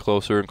 getting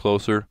closer and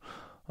closer.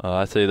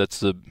 I'd say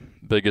that's the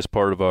biggest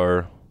part of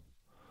our.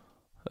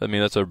 I mean,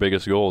 that's our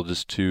biggest goal,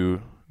 just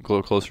to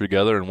go closer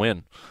together and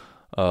win.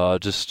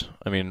 Doing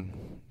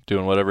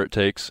whatever it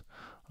takes,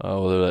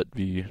 whether that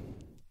be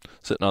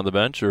sitting on the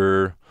bench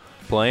or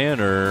playing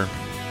or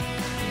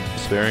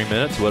sparing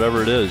minutes,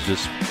 whatever it is,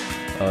 just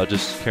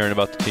caring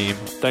about the team.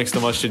 Thanks so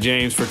much to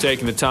James for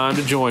taking the time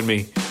to join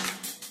me.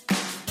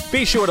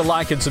 Be sure to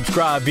like and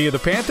subscribe via the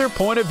Panther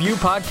Point of View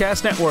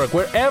Podcast Network,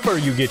 wherever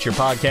you get your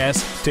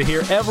podcasts, to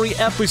hear every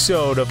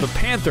episode of the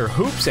Panther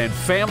Hoops and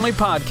Family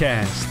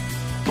Podcast.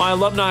 My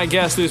alumni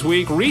guest this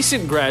week,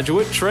 recent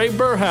graduate Trey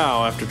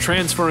Burhow. After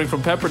transferring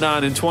from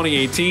Pepperdine in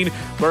 2018,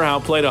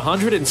 Burhow played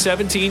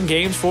 117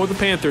 games for the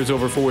Panthers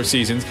over 4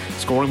 seasons,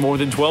 scoring more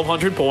than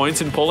 1,200 points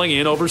and pulling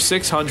in over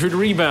 600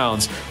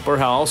 rebounds.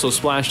 Burhow also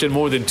splashed in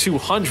more than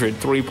 200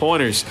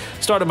 three-pointers.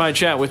 Started my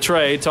chat with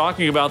Trey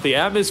talking about the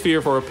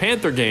atmosphere for a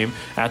Panther game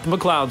at the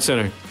McLeod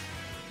Center.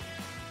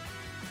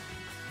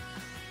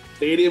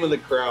 Stadium and the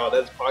crowd,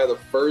 that's probably the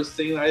first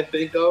thing I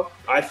think of.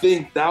 I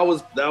think that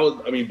was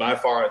by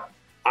far.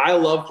 I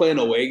love playing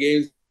away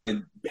games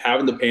and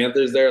having the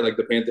Panthers there, like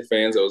the Panther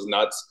fans. It was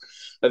nuts.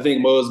 I think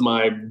it was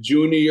my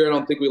junior year. I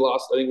don't think we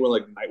lost. I think we're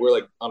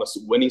on a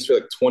winning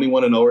streak, like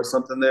 21-0 or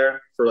something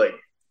there for like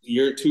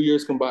 2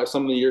 years combined,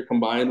 some of the year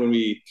combined when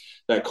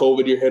that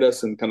COVID year hit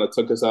us and kind of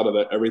took us out of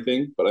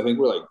everything. But I think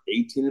we're like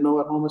 18-0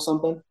 at home or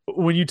something.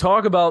 When you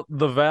talk about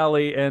the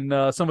Valley and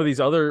some of these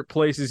other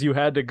places you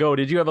had to go,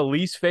 did you have a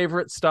least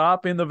favorite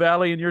stop in the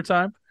Valley in your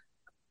time?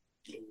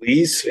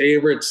 Least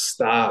favorite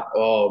stop.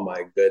 Oh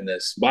my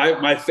goodness.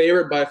 My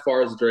favorite by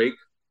far is Drake.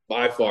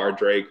 By far,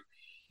 Drake.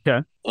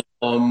 Okay.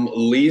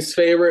 Least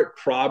favorite,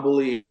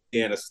 probably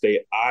Indiana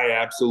State. I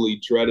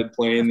absolutely dreaded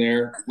playing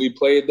there. We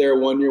played there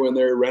one year when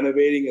they were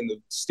renovating, and the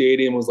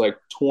stadium was like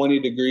 20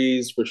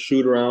 degrees for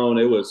shoot around.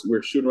 We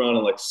were shooting around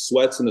in like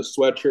sweats and a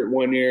sweatshirt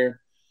one year.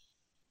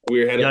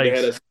 They had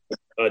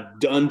a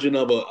dungeon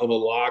of a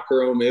locker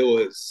room.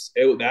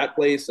 That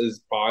place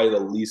is probably the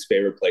least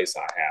favorite place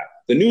I have.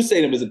 The new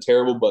stadium isn't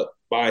terrible, but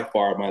by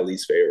far my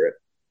least favorite.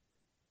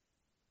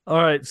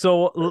 All right,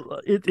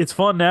 so it's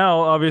fun now,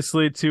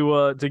 obviously,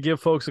 to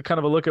give folks a kind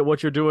of a look at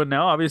what you're doing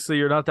now. Obviously,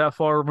 you're not that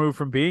far removed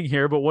from being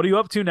here, but what are you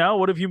up to now?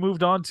 What have you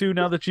moved on to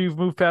now that you've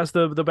moved past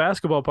the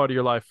basketball part of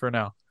your life for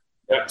now?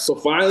 Yeah, so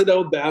finally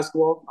done with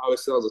basketball.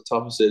 Obviously, that was a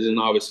tough decision.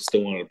 Obviously,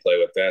 still wanted to play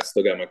with that.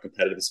 Still got my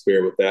competitive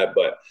spirit with that,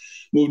 but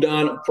moved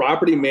on.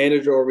 Property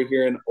manager over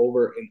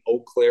in Eau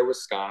Claire,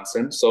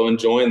 Wisconsin. So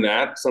enjoying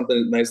that.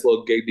 Something nice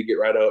little gig to get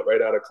right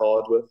out of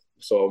college with.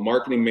 So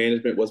marketing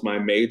management was my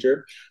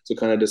major. So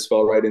kind of just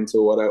fell right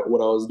into what I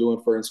was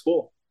doing in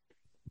school.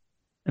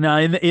 Now,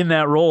 in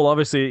that role,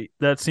 obviously,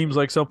 that seems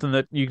like something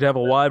that you could have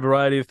a wide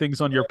variety of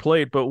things on your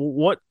plate. But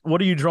what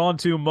are you drawn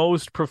to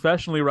most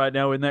professionally right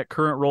now in that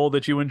current role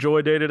that you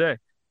enjoy day to day?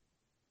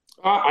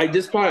 I'd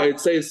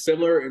say it's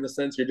similar in the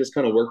sense you're just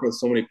kind of working with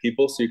so many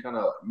people, so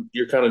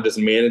you're kind of just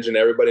managing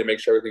everybody, make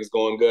sure everything's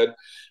going good.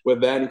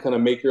 With that, you kind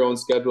of make your own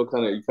schedule,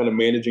 you're kind of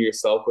managing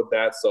yourself with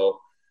that. So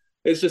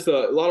it's just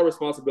a lot of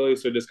responsibility.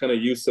 So just kind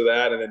of used to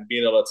that, and then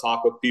being able to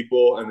talk with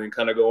people, and then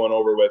kind of going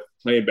over with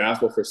playing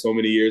basketball for so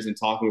many years and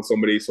talking with so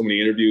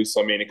many interviews.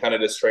 So I mean, it kind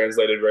of just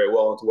translated very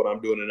well into what I'm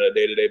doing on a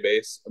day-to-day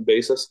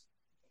basis.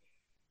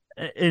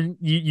 And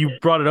you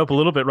brought it up a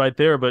little bit right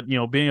there, but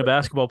being a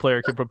basketball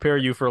player can prepare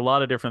you for a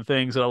lot of different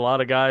things, and a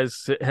lot of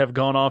guys have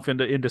gone off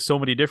into so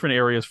many different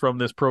areas from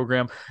this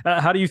program.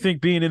 How do you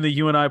think being in the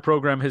UNI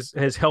program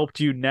has helped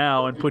you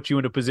now and put you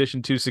in a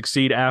position to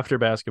succeed after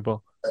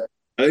basketball?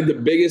 I think the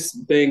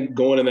biggest thing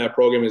going in that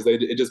program is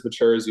it just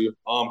matures you.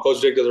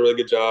 Coach Jake does a really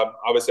good job.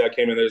 Obviously, I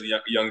came in there as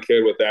a young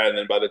kid with that, and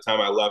then by the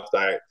time I left,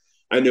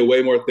 I knew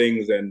way more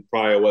things than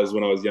probably I was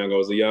when I was young. I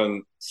was a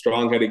young,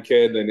 strong-headed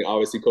kid, and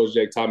obviously Coach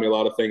Jake taught me a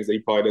lot of things that he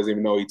probably doesn't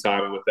even know he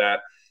taught me with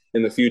that.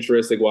 In the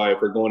futuristic why,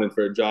 if we're going in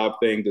for a job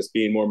thing, just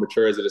being more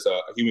mature as just a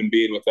human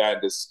being with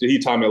that. He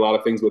taught me a lot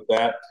of things with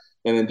that.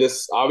 And then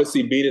just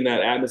obviously being in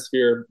that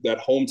atmosphere, that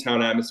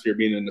hometown atmosphere,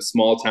 being in a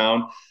small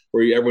town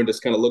where everyone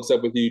just kind of looks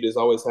up with you, just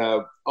always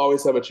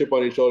have a chip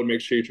on your shoulder, make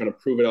sure you're trying to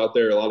prove it out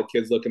there. A lot of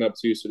kids looking up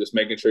to you, so just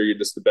making sure you're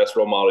just the best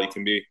role model you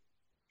can be.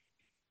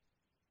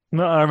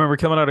 No, I remember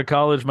coming out of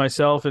college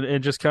myself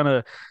and just kind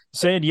of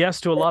saying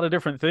yes to a lot of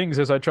different things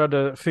as I tried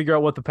to figure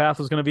out what the path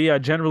was going to be. I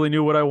generally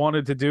knew what I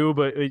wanted to do,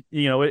 but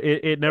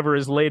it never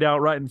is laid out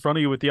right in front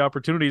of you with the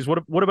opportunities.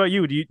 What about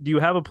you? Do you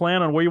have a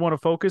plan on where you want to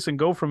focus and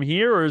go from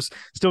here, or is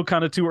still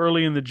kind of too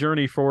early in the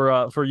journey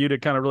for you to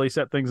kind of really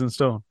set things in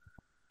stone?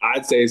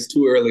 I'd say it's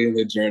too early in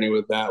the journey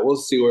with that. We'll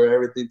see where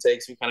everything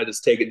takes me. Kind of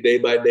just take it day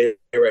by day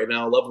right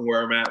now. Loving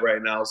where I'm at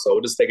right now, so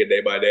we'll just take it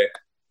day by day.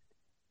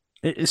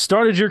 It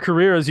started your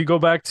career, as you go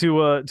back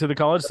to the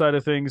college side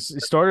of things.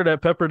 It started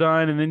at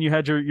Pepperdine, and then you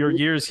had your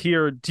years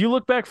here. Do you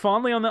look back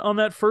fondly on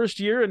that first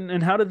year,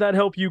 and how did that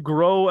help you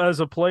grow as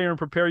a player and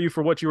prepare you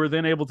for what you were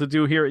then able to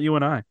do here at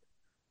UNI?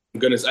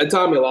 Goodness, it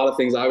taught me a lot of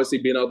things. Obviously,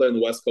 being out there in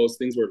the West Coast,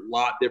 things were a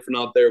lot different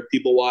out there,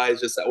 people-wise,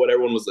 just what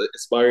everyone was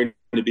aspiring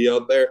to be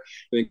out there,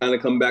 and then kind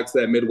of come back to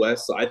that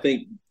Midwest. So I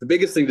think the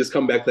biggest thing, just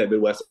come back to that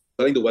Midwest.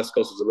 I think the West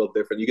Coast is a real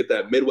different. You get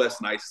that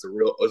Midwest nice is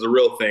a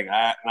real thing.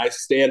 I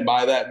stand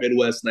by that.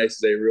 Midwest nice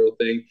is a real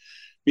thing.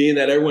 Being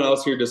that everyone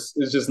else here is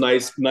just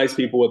nice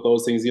people with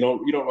those things. You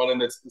don't run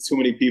into too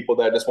many people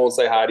that just won't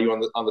say hi to you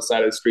on the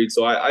side of the street.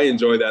 So I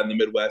enjoy that in the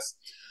Midwest.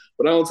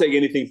 But I don't take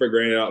anything for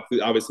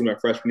granted. Obviously, my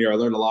freshman year, I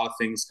learned a lot of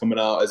things coming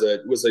out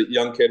was a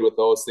young kid with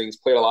those things.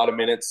 Played a lot of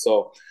minutes,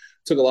 so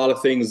took a lot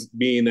of things.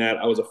 Being that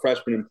I was a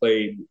freshman and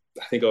played,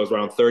 I think I was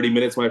around 30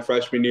 minutes my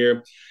freshman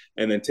year,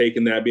 and then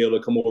taking that, be able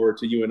to come over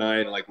to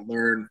UNI and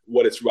learn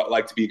what it's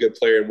like to be a good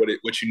player and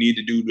what you need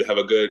to do to have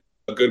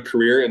a good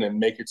career and then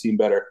make your team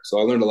better. So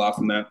I learned a lot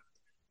from that.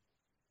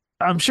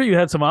 I'm sure you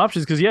had some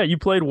options because, you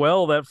played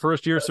well that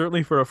first year,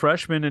 certainly for a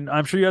freshman, and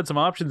I'm sure you had some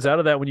options out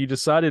of that when you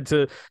decided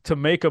to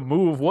make a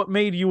move. What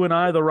made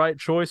UNI the right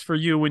choice for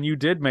you when you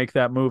did make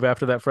that move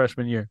after that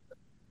freshman year?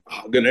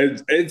 Oh,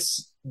 goodness.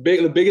 It's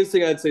big. The biggest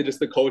thing I'd say, just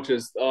the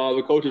coaches.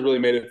 The coaches really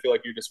made it feel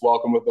like you're just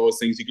welcome with those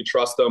things. You could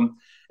trust them,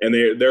 and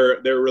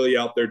they're really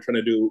out there trying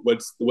to do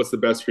what's the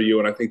best for you.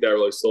 And I think that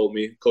really sold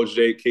me. Coach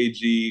Jake,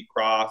 KG,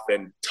 Croft,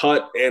 and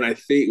Tut, and I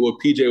think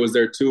PJ was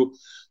there too.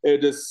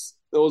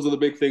 Those are the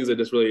big things that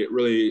just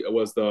really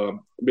was the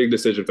big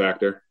decision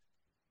factor.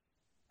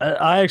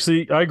 I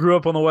grew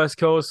up on the West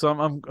Coast, so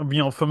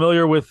I'm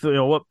familiar with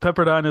what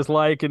Pepperdine is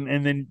like,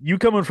 and then you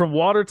coming from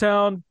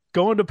Watertown,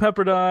 going to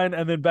Pepperdine,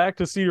 and then back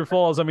to Cedar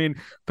Falls. I mean,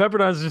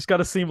 Pepperdine's just got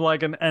to seem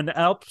like an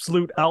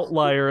absolute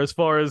outlier as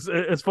far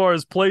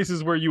as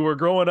places where you were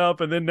growing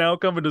up, and then now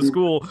coming to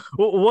school.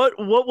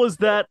 What was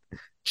that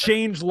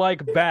change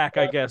like back,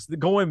 I guess,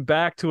 going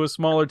back to a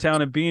smaller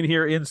town and being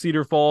here in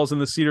Cedar Falls in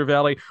the Cedar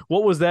Valley?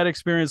 What was that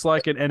experience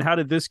like, and how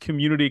did this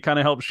community kind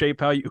of help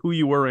shape who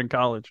you were in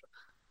college?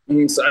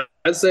 So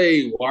I'd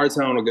say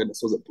Watertown, oh goodness,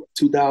 was it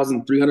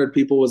 2,300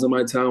 people was in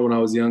my town when I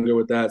was younger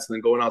with that. So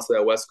then going out to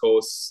that West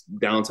Coast,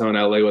 downtown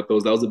LA with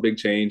those, that was a big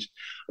change.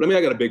 But I mean,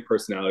 I got a big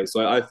personality,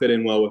 so I fit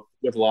in well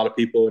with a lot of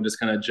people and just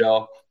kind of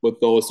gel with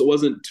those. So it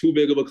wasn't too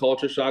big of a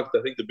culture shock.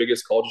 I think the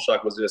biggest culture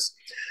shock was just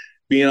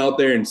being out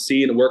there and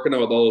seeing and working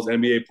out with all those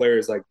NBA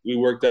players. Like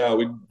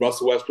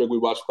Russell Westbrook, we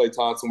watched Klay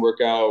Thompson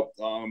work out.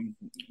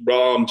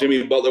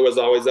 Jimmy Butler was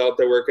always out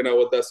there working out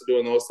with us and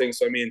doing those things.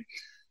 So I mean,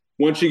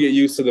 once you get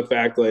used to the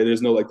fact that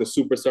there's no the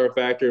superstar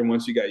factor, and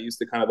once you got used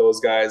to kind of those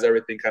guys,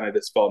 everything kind of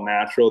just felt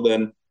natural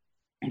then.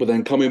 But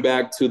then coming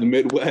back to the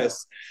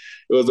Midwest,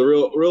 it was a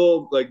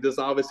real just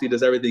obviously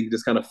just everything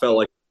just kind of felt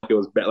like it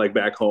was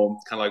back home,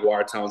 kind of like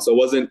Watertown. So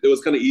it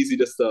was kind of easy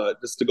just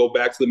to go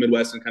back to the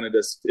Midwest and kind of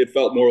it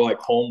felt more like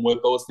home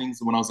with those things.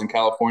 When I was in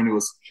California,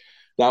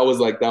 that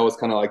was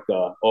kind of like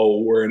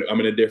I'm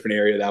in a different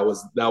area. That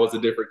was a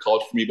different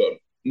culture for me, but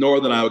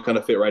Northern I would kind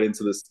of fit right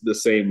into the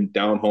same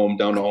down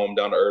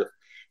to earth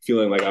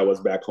feeling like I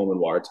was back home in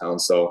Watertown.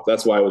 So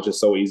that's why it was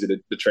just so easy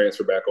to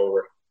transfer back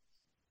over.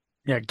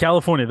 Yeah,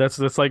 California,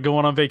 that's like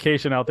going on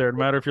vacation out there. No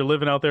matter if you're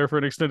living out there for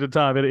an extended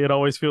time, it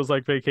always feels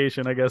like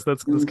vacation. I guess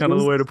that's kind of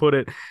the way to put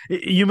it.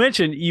 You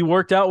mentioned you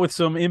worked out with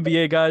some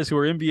NBA guys who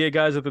were NBA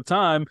guys at the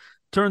time.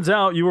 Turns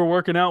out you were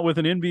working out with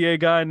an NBA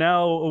guy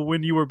now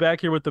when you were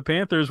back here with the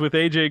Panthers with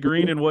AJ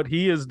Green and what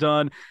he has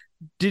done.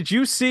 Did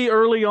you see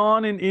early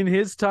on in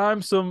his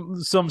time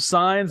some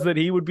signs that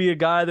he would be a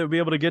guy that would be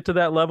able to get to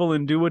that level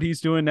and do what he's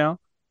doing now?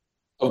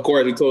 Of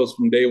course, he told us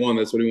from day one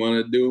that's what he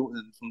wanted to do,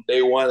 and from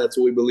day one, that's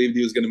what we believed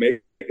he was going to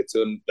make it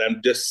to. And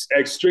I'm just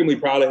extremely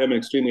proud of him and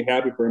extremely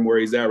happy for him where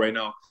he's at right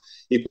now.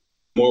 He put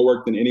more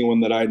work than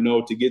anyone that I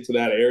know to get to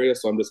that area,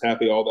 so I'm just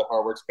happy all that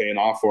hard work's paying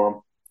off for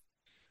him.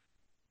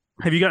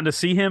 Have you gotten to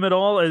see him at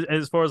all,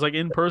 as far as like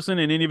in person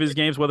in any of his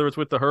games, whether it's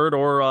with the Herd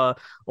or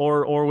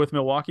with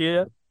Milwaukee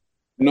yet?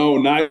 No,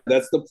 not.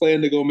 That's the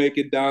plan to go make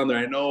it down there.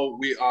 I know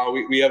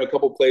we have a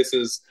couple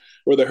places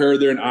where the Herd.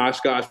 They're in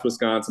Oshkosh,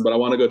 Wisconsin, but I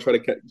want to go try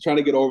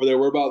to get over there.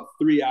 We're about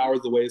 3 hours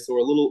away, so we're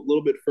a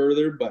little bit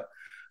further, but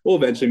we'll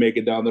eventually make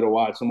it down there to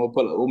watch him.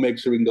 We'll make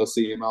sure we can go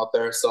see him out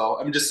there. So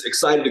I'm just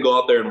excited to go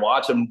out there and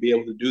watch him, be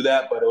able to do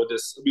that. But it'll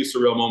be a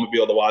surreal moment to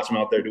be able to watch him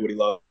out there do what he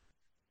loves.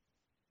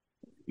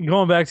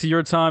 Going back to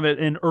your time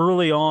and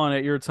early on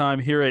at your time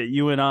here at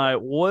UNI,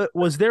 what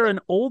was there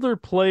an older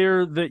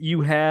player that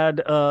you had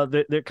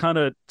that kind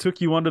of took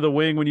you under the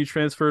wing when you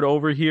transferred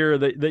over here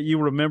that you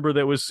remember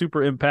that was super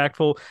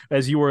impactful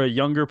as you were a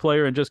younger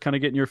player and just kind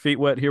of getting your feet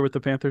wet here with the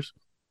Panthers?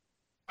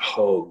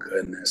 Oh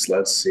goodness,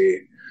 let's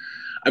see.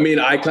 I mean,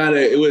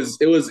 it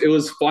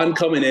was fun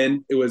coming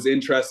in. It was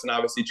interesting.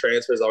 Obviously,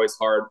 transfer is always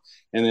hard,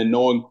 and then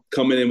no one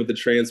coming in with the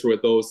transfer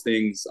with those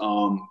things.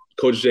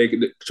 Coach Jake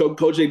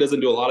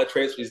doesn't do a lot of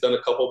transfers. He's done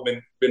a couple,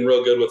 been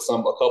real good with a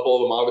couple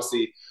of them.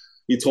 Obviously,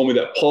 he told me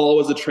that Paul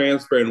was a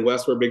transfer and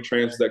Wes were big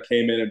transfers that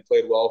came in and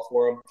played well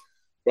for him.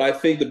 But I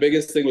think the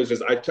biggest thing was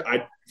just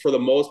I for the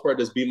most part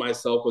just be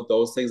myself with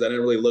those things. I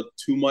didn't really look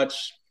too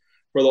much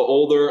for the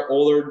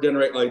older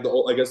generation,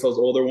 I guess those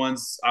older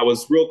ones. I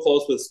was real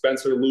close with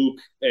Spencer, Luke,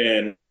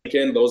 and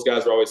Lincoln. Those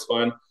guys were always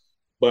fun,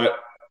 but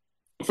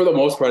for the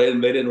most part, they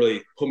didn't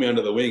really put me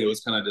under the wing. It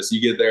was kind of just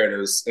you get there and it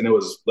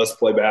was let's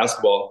play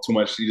basketball. Too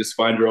much, you just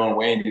find your own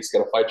way and you just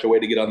got to fight your way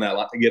to get on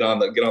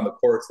the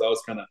court. So that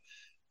was kind of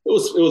it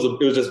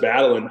was just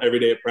battling every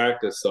day at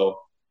practice. So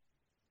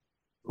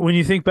when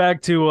you think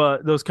back to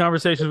those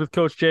conversations with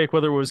Coach Jake,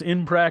 whether it was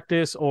in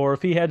practice or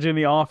if he had you in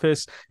the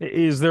office,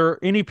 is there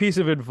any piece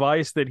of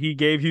advice that he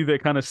gave you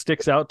that kind of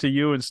sticks out to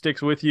you and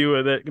sticks with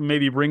you that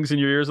maybe rings in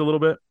your ears a little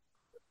bit?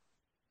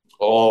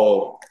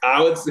 Oh,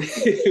 I would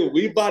say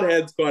we butt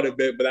heads quite a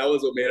bit, but that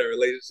was what made our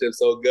relationship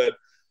so good,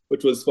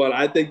 which was fun.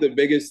 I think the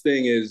biggest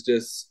thing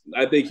is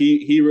I think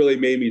he really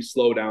made me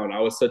slow down. I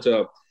was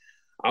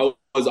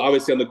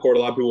obviously on the court. A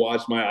lot of people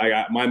watched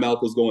my mouth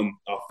was going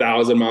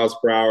 1,000 miles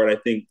per hour. And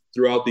I think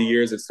throughout the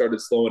years, it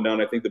started slowing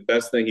down. I think the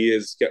best thing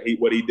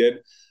what he did,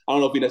 I don't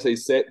know if he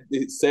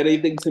necessarily said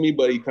anything to me,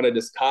 but he kind of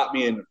just taught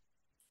me and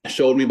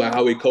showed me by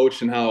how he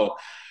coached and how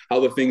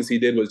the things he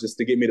did was just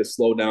to get me to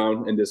slow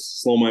down and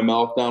just slow my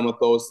mouth down with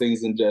those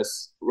things and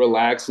just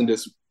relax and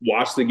just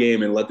watch the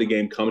game and let the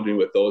game come to me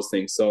with those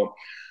things. So I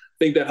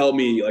think that helped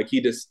me. Like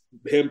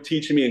him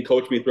teaching me and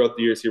coaching me throughout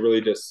the years, he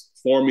really just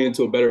formed me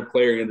into a better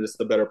player and just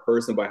a better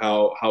person by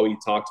how he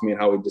talked to me and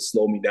how he just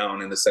slowed me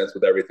down in a sense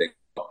with everything.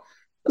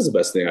 That's the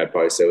best thing I'd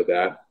probably say with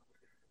that.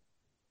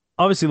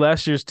 Obviously,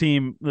 last year's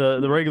team,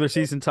 the regular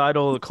season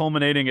title,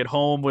 culminating at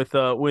home with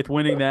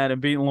winning that and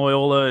beating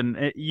Loyola,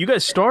 and you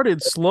guys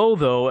started slow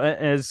though,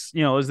 as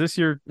you know, as this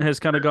year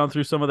has kind of gone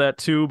through some of that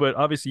too. But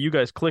obviously, you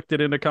guys clicked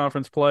it into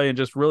conference play and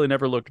just really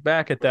never looked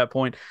back at that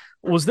point.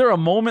 Was there a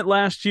moment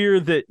last year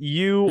that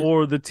you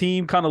or the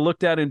team kind of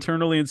looked at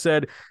internally and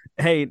said,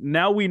 hey,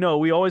 now we know,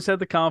 we always had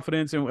the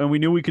confidence and we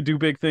knew we could do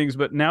big things,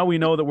 but now we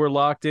know that we're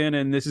locked in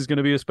and this is going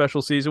to be a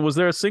special season? Was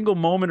there a single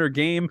moment or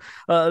game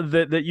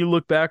that you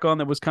look back on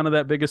that was kind of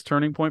that biggest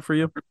turning point for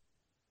you?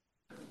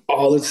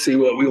 Oh, let's see.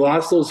 We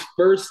lost those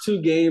first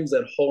two games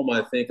at home,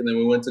 I think, and then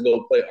we went to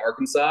go play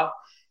Arkansas.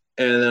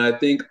 And then I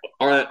think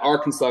our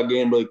Arkansas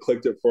game really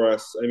clicked it for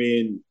us. I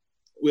mean,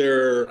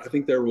 I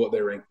think they're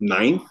ranked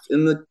 9th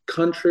in the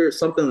country or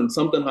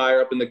something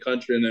higher up in the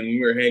country. And then we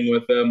were hanging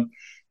with them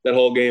that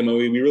whole game. I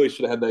mean, we really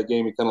should have had that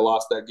game. We kind of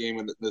lost that game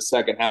in the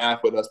second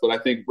half with us. But I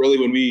think really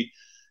when we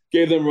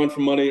gave them a run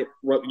for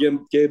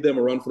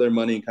their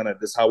money, and kind of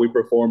just how we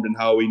performed and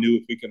how we knew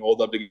if we can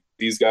hold up to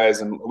these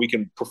guys and we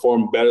can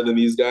perform better than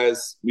these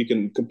guys, we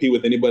can compete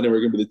with anybody. We're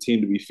going to be the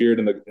team to be feared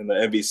in the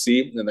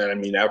MVC. And then, I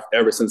mean,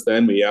 ever since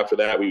then, after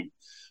that, we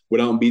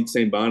went out and beat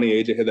St. Bonnie.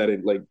 AJ had that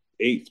in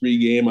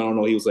 8-3 game. I don't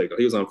know. He was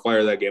on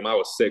fire that game. I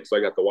was sick, so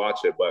I got to watch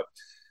it. But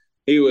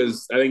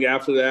I think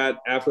after that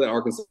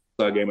Arkansas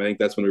game, I think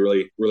that's when we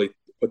really, really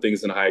put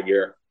things in high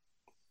gear.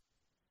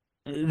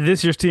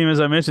 This year's team, as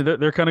I mentioned,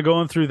 they're kind of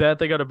going through that.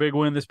 They got a big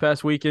win this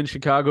past weekend,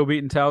 Chicago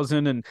beating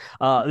Towson, and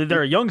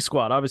they're a young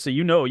squad. Obviously,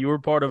 you were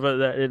part of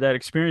that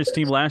experienced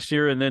team last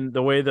year, and then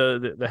the way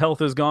the health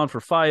has gone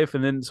for Fife,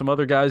 and then some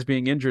other guys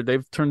being injured,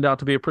 they've turned out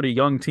to be a pretty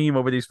young team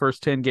over these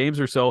first 10 games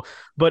or so.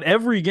 But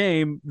every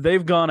game,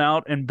 they've gone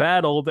out and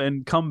battled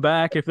and come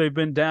back if they've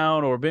been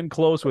down or been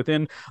close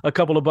within a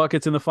couple of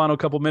buckets in the final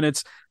couple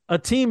minutes. A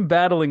team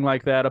battling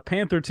like that, a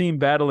Panther team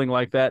battling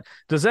like that,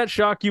 does that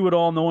shock you at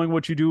all, knowing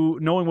what you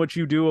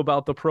do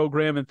about the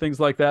program and things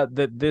like that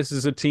this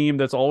is a team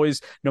that's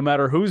always, no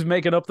matter who's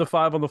making up the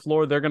 5 on the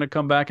floor, they're going to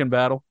come back and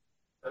battle?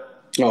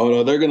 Oh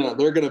no, they're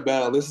gonna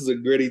battle. This is a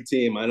gritty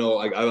team. I know.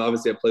 I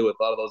played with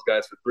a lot of those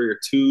guys for 3 or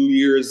 2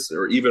 years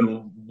or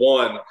even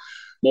 1.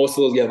 most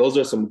of those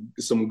are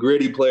some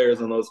gritty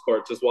players on those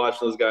courts. Just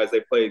watching those guys,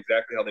 they play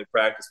exactly how they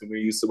practice when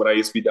I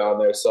used to be down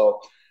there. So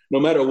no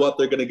matter what,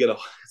 they're going to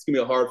it's going to be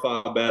a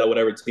hard-fought battle,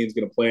 whatever team's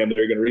going to play them.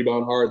 They're going to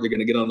rebound hard. They're going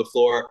to get on the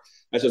floor.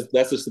 That's just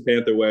the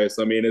Panther way.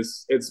 So, I mean,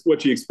 it's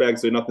what you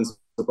expect. So nothing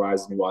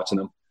surprises me watching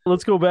them.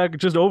 Let's go back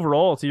just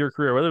overall to your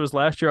career. Whether it was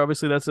last year,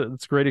 obviously that's a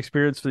great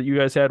experience that you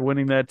guys had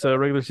winning that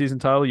regular season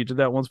title. You did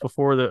that once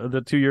before,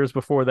 the 2 years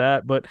before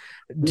that. But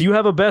do you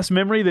have a best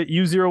memory that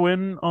you zero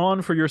in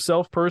on for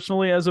yourself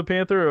personally as a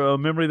Panther, or a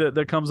memory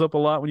that comes up a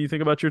lot when you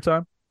think about your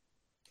time?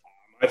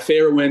 My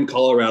favorite win,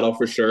 Colorado,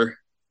 for sure.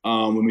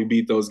 When we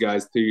beat those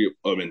guys 2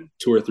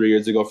 or 3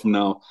 years ago from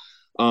now.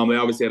 They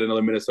obviously had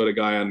another Minnesota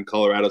guy on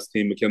Colorado's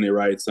team, McKinley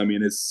Wright. So, I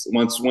mean, it's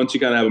once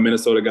you kind of have a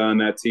Minnesota guy on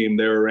that team,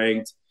 they were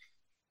ranked.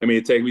 I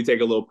mean, we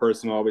take a little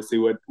personal, obviously,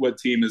 what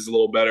team is a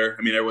little better.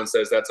 I mean, everyone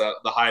says that's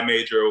the high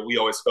major. We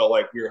always felt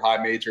like we were high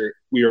major.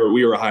 We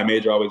were a high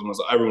major always.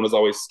 Everyone was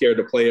always scared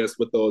to play us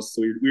with those.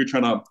 So we were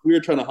trying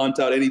to hunt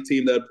out any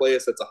team that would play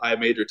us that's a high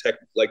major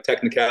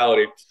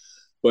technicality.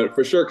 But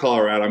for sure,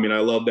 Colorado. I mean, I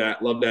love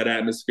that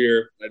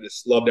atmosphere. I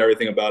just loved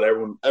everything about it.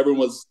 Everyone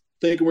was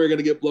thinking we were going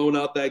to get blown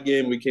out that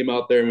game. We came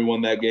out there and we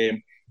won that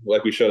game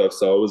like we should have.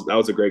 So that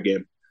was a great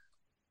game.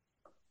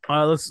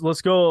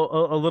 Let's go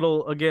a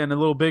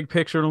little big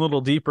picture and a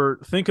little deeper.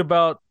 Think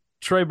about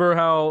Trey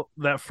Burhow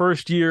that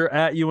first year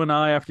at UNI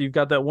after you've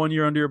got that 1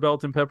 year under your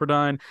belt in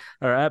Pepperdine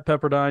or at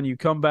Pepperdine. You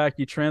come back,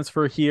 you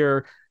transfer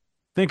here.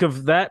 Think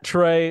of that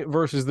Trey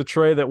versus the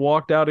Trey that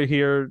walked out of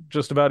here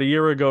just about a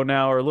year ago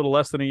now, or a little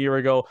less than a year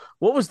ago.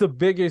 What was the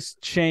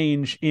biggest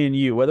change in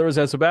you, whether it was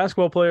as a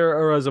basketball player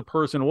or as a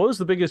person? What was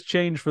the biggest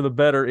change for the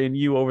better in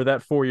you over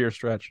that 4 year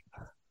stretch?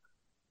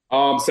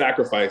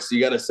 Sacrifice.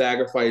 You got to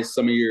sacrifice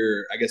some of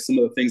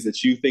the things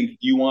that you think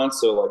you want.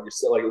 So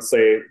let's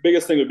say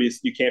biggest thing would be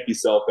you can't be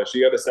selfish.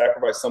 You got to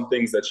sacrifice some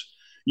things that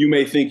you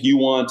may think you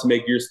want to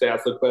make your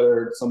stats look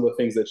better. Some of the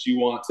things that you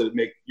want to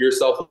make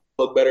yourself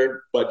look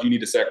better, but you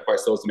need to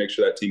sacrifice those to make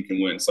sure that team can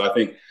win. So I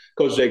think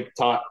Coach Jake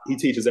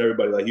teaches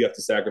everybody, like, you have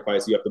to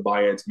sacrifice, you have to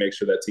buy in to make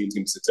sure that team's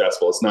going to be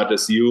successful. It's not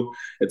just you,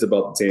 it's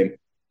about the team.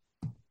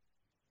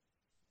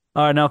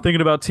 All right, now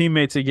thinking about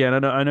teammates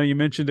again, I know you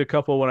mentioned a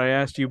couple when I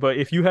asked you, but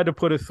if you had to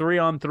put a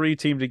 3-on-3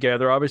 team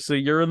together, obviously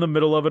you're in the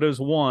middle of it as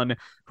one.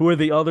 Who are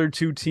the other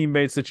two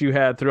teammates that you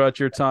had throughout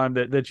your time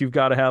that you've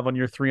got to have on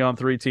your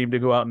 3-on-3 team to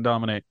go out and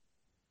dominate?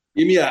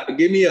 Give me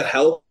a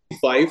healthy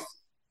Fife.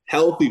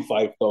 Healthy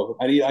Fife, though.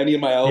 I need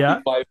my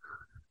healthy Fife.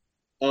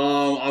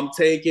 I'm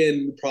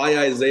taking probably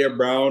Isaiah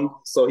Brown,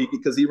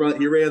 because he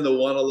ran the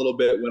one a little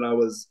bit when I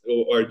was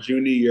our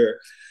junior year.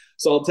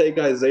 So I'll take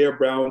Isaiah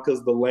Brown because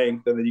of the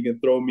length, and then you can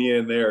throw me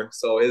in there.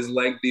 So his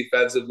length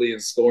defensively and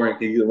scoring,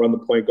 he can run the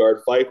point guard.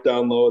 Fife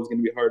down low is going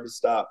to be hard to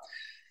stop.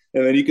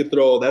 And then you could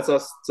throw, that's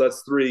us, so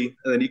that's three.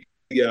 And then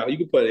you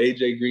can put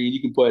AJ Green. You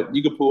can put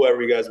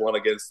whoever you guys want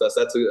against us.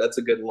 That's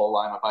a good little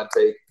lineup I'd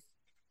take.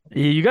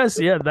 You guys,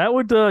 that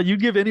would you'd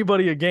give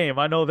anybody a game.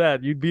 I know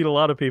that you'd beat a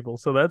lot of people.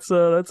 So that's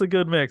a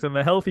good mix. And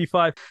the healthy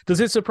Fife.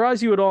 Does it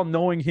surprise you at all,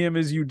 knowing him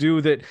as you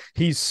do, that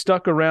he's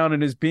stuck around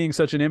and is being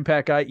such an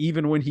impact guy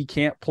even when he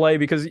can't play?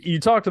 Because you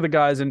talk to the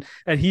guys and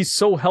he's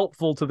so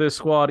helpful to this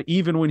squad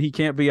even when he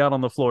can't be out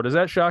on the floor. Does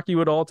that shock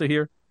you at all to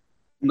hear?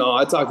 No,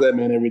 I talk to that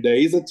man every day.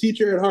 He's a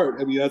teacher at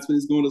heart. I mean, that's what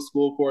he's going to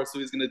school for. So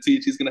he's going to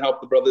teach. He's going to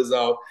help the brothers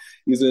out.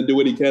 He's going to do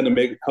what he can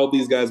to help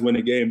these guys win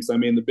the games. I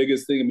mean, the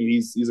biggest thing,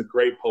 he's a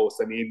great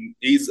post. I mean,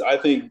 I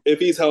think if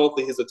he's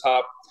healthy, he's a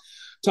top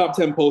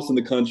 10 post in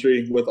the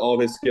country with all of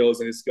his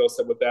skills and his skill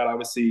set with that.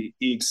 Obviously,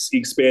 he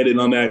expanded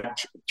on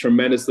that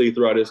tremendously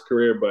throughout his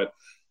career, but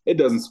it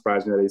doesn't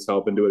surprise me that he's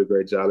helping doing a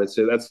great job.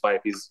 That's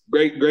Fife. He's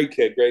great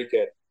kid.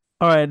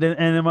 All right, and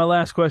then my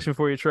last question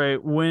for you, Trey.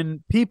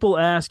 When people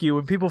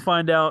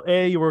find out,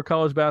 A, you were a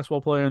college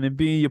basketball player, and then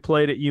B, you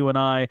played at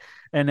UNI,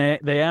 and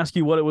they ask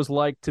you what it was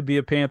like to be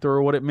a Panther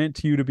or what it meant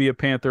to you to be a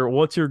Panther,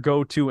 what's your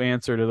go-to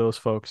answer to those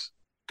folks?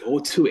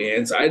 Go-to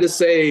answer? I just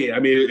say,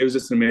 it was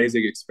just an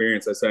amazing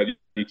experience. I said,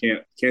 you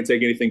can't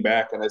take anything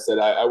back, and I said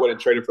I wouldn't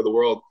trade it for the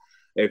world.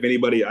 If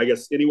anybody, I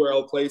guess anywhere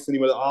I'll place,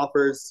 anybody that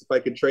offers, if I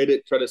could trade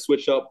it, try to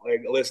switch up,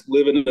 like let's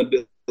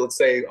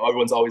say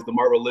everyone's always the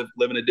Marvel,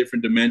 live in a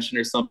different dimension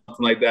or something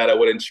like that. I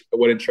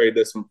wouldn't trade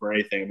this one for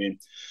anything. I mean,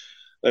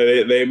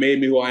 they made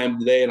me who I am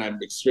today, and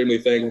I'm extremely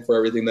thankful for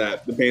everything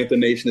that the Panther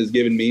Nation has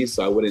given me.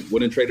 So I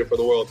wouldn't trade it for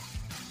the world.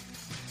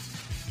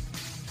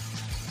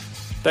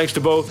 Thanks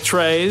to both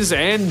Treys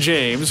and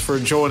James for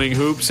joining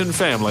Hoops and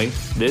Family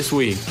this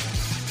week.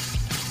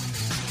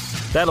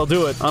 That'll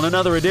do it on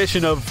another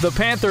edition of the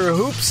Panther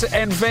Hoops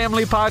and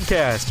Family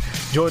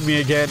Podcast. Join me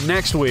again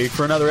next week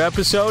for another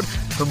episode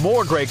for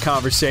more great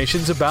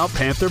conversations about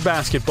Panther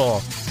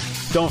basketball.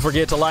 Don't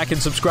forget to like and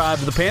subscribe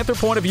to the Panther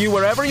Point of View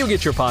wherever you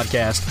get your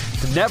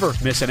podcast to never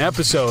miss an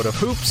episode of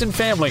Hoops and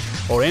Family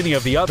or any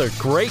of the other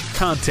great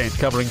content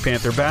covering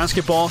Panther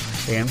basketball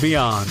and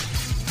beyond.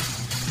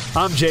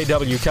 I'm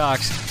J.W.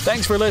 Cox.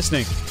 Thanks for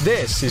listening.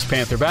 This is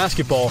Panther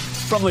Basketball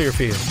from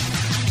Learfield.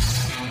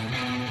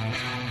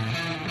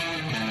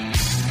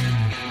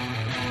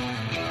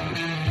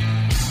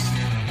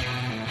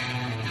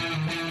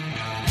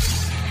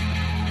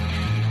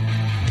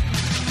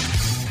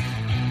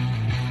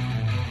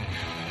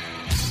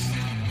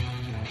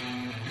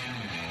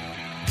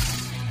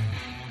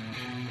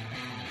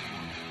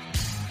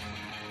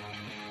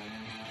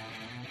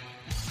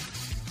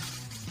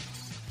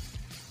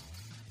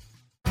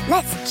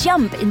 Let's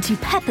jump into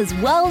Peppa's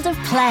world of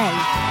play.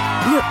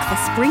 Look for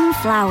spring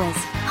flowers,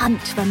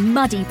 hunt for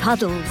muddy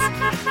puddles,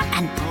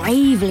 and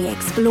bravely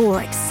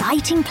explore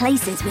exciting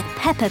places with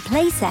Peppa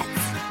playsets.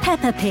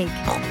 Peppa Pig,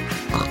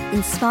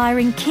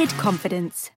 inspiring kid confidence.